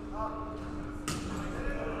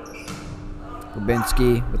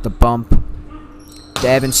 Lubinski with the bump.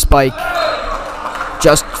 Davin spike.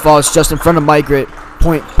 Just falls just in front of Mikert.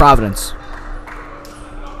 Point Providence.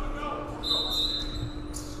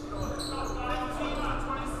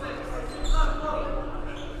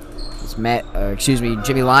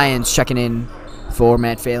 Jimmy Lyons checking in for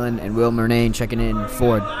Matt Phelan, and Will Murnane checking in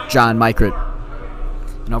for John Mikert.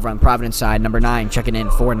 And over on Providence side, number 9 checking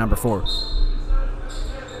in for number 4.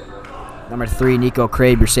 Number 3, Nico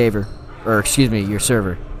Crabe, your server.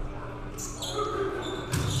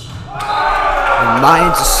 And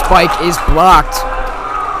Lyons' spike is blocked.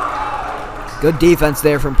 Good defense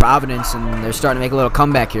there from Providence, and they're starting to make a little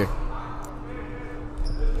comeback here.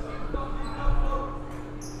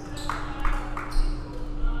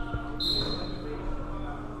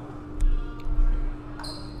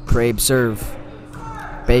 Crabe serve.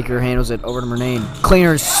 Baker handles it over to Murnane.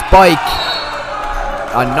 Cleaner spike.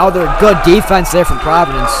 Another good defense there from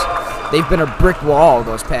Providence. They've been a brick wall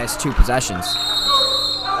those past 2 possessions.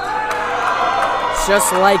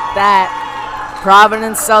 Just like that,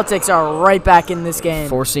 Providence Celtics are right back in this game.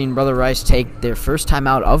 Forcing Brother Rice take their first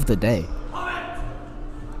timeout of the day.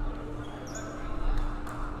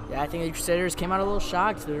 Yeah, I think the Crusaders came out a little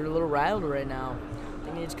shocked. They're a little rattled right now.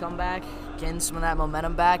 They need to come back, getting some of that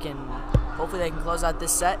momentum back, and hopefully they can close out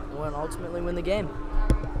this set and ultimately win the game.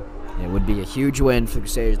 It would be a huge win for the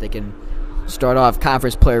Crusaders. They can start off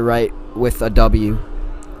conference play right with a W.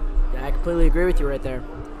 Yeah, I completely agree with you right there.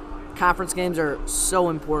 Conference games are so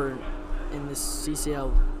important in this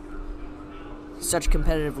CCL. Such a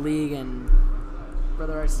competitive league, and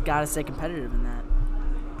Brother Rice has got to stay competitive in that.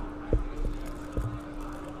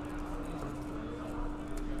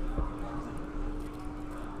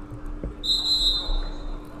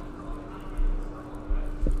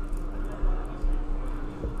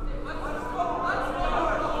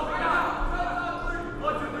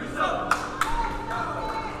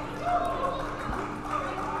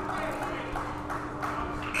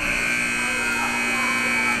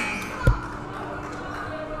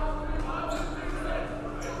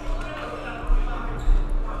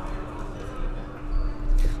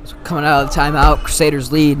 Coming out of the timeout,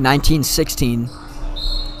 Crusaders lead 19-16.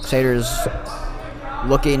 Crusaders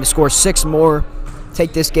looking to score 6 more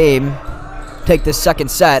take this game, take this second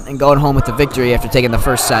set, and going home with the victory after taking the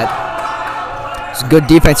first set. It's good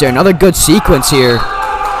defense here. Another good sequence here.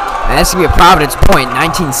 And that's going to be a Providence point,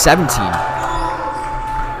 19-17.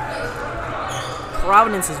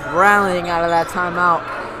 Providence is rallying out of that timeout.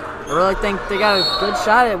 I really think they got a good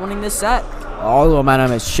shot at winning this set. All the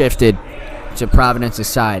momentum has shifted to Providence's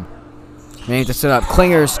side. They need to set up.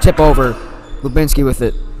 Klingers tip over. Lubinski with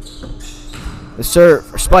it. The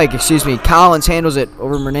serve, or spike, excuse me. Collins handles it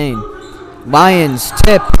over Murnane. Lions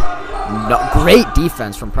tip. No, great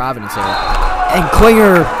defense from Providence there. And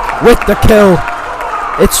Klinger with the kill.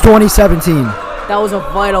 It's 2017. That was a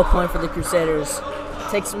vital point for the Crusaders.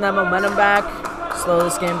 Take some of that momentum back. Slow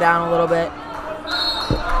this game down a little bit.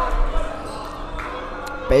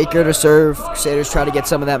 Baker to serve. Crusaders try to get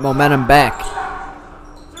some of that momentum back.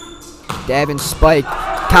 Davin spike.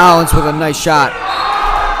 Collins with a nice shot.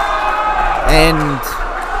 And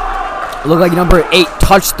it looked like number 8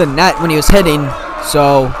 touched the net when he was hitting.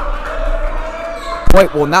 So,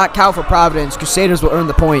 point will not count for Providence. Crusaders will earn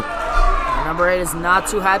the point. Number 8 is not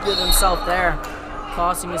too happy with himself there,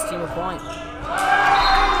 costing his team a point.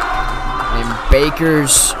 And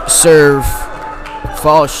Baker's serve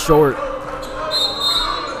falls short.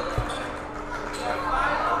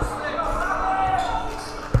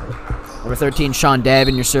 Number 13, Sean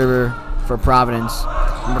Davin, your server for Providence.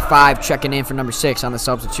 Number 5, checking in for number 6 on the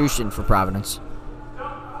substitution for Providence.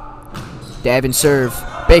 Davin serve.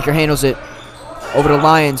 Baker handles it. Over to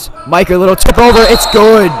Lions. Micah, little tip over. It's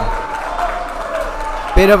good.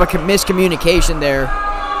 Bit of a miscommunication there.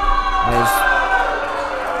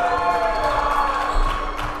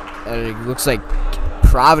 It looks like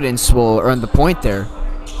Providence will earn the point there.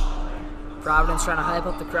 Providence trying to hype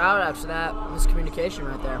up the crowd after that miscommunication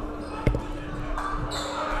right there.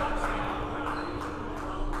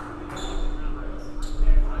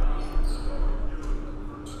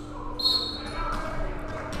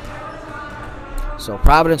 So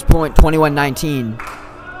Providence point, 21-19.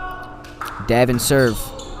 Davin serve.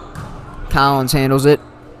 Collins handles it.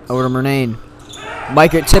 Over to Murnane.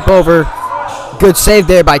 Micah tip over. Good save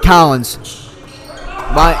there by Collins. It's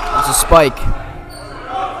a spike.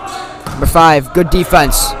 Number 5, good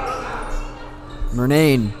defense.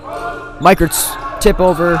 Murnane. Micah's tip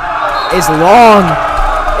over is long.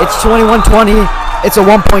 It's 21-20. It's a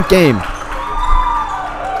 1-point game.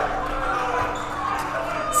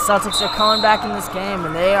 Celtics are coming back in this game,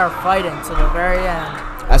 and they are fighting to the very end.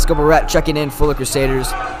 Escobar checking in for the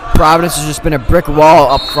Crusaders. Providence has just been a brick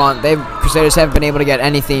wall up front. Crusaders haven't been able to get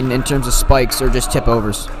anything in terms of spikes or just tip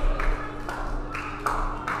overs.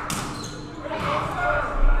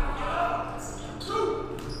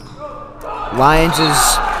 Lions'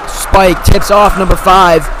 spike tips off number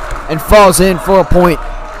 5 and falls in for a point.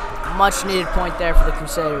 Much needed point there for the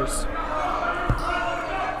Crusaders.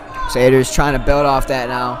 Crusaders trying to build off that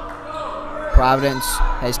now. Providence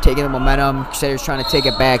has taken the momentum. Crusaders trying to take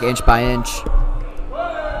it back inch by inch.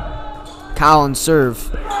 Collins serve.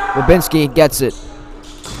 Lubinski gets it.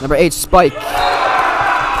 Number 8 spike.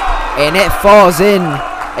 And it falls in.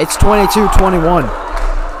 It's 22-21.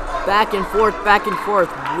 Back and forth, back and forth.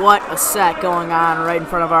 What a set going on right in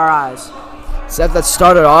front of our eyes. Set that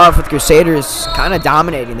started off with Crusaders kind of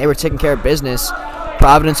dominating. They were taking care of business.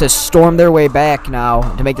 Providence has stormed their way back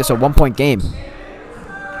now to make this a 1-point game.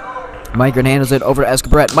 Micah handles it over to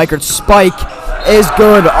Escobar. Micah's spike is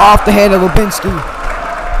good off the hand of Lubinski.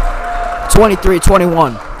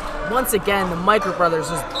 23-21. Once again, the Micah brothers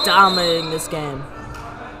is dominating this game.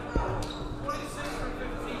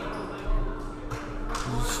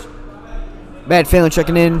 Matt Phelan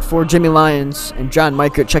checking in for Jimmy Lyons, and John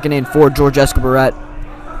Micah checking in for George Escobar.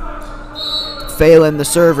 Phelan, the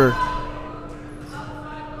server.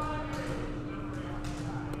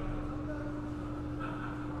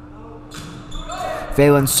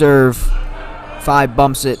 Phelan serve. 5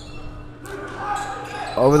 bumps it.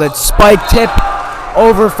 Over the spike tip.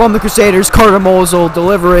 Over from the Crusaders. Carter Mosel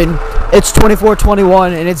delivering. It's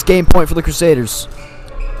 24-21, and it's game point for the Crusaders.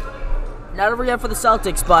 Not over yet for the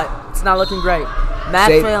Celtics, but it's not looking great. Matt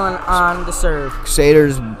Phelan on the serve.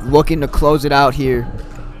 Crusaders looking to close it out here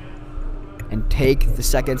and take the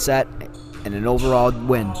second set and an overall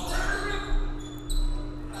win.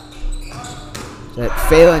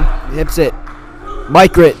 Phelan hits it.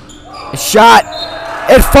 Micah, a shot.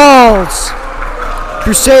 It falls.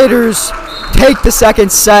 Crusaders take the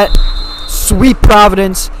second set, sweep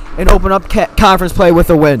Providence, and open up conference play with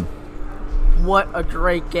a win. What a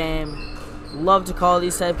great game. Love to call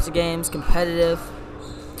these types of games competitive.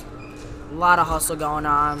 A lot of hustle going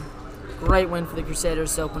on. Great win for the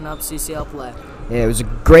Crusaders to open up CCL play. Yeah, it was a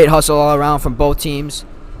great hustle all around from both teams.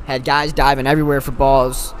 Had guys diving everywhere for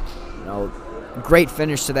balls. You know, great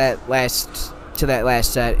finish to that last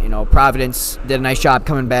set. You know, Providence did a nice job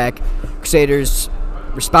coming back. Crusaders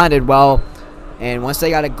responded well, and once they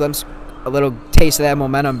got a little taste of that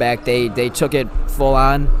momentum back, they took it full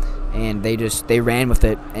on, and they ran with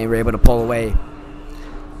it and were able to pull away.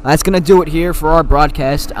 That's going to do it here for our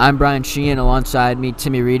broadcast. I'm Brian Sheehan, alongside me,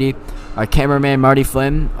 Timmy Reedy, our cameraman, Marty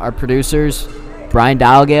Flynn, our producers, Brian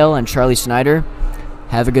Dalgale and Charlie Snyder.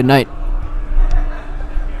 Have a good night.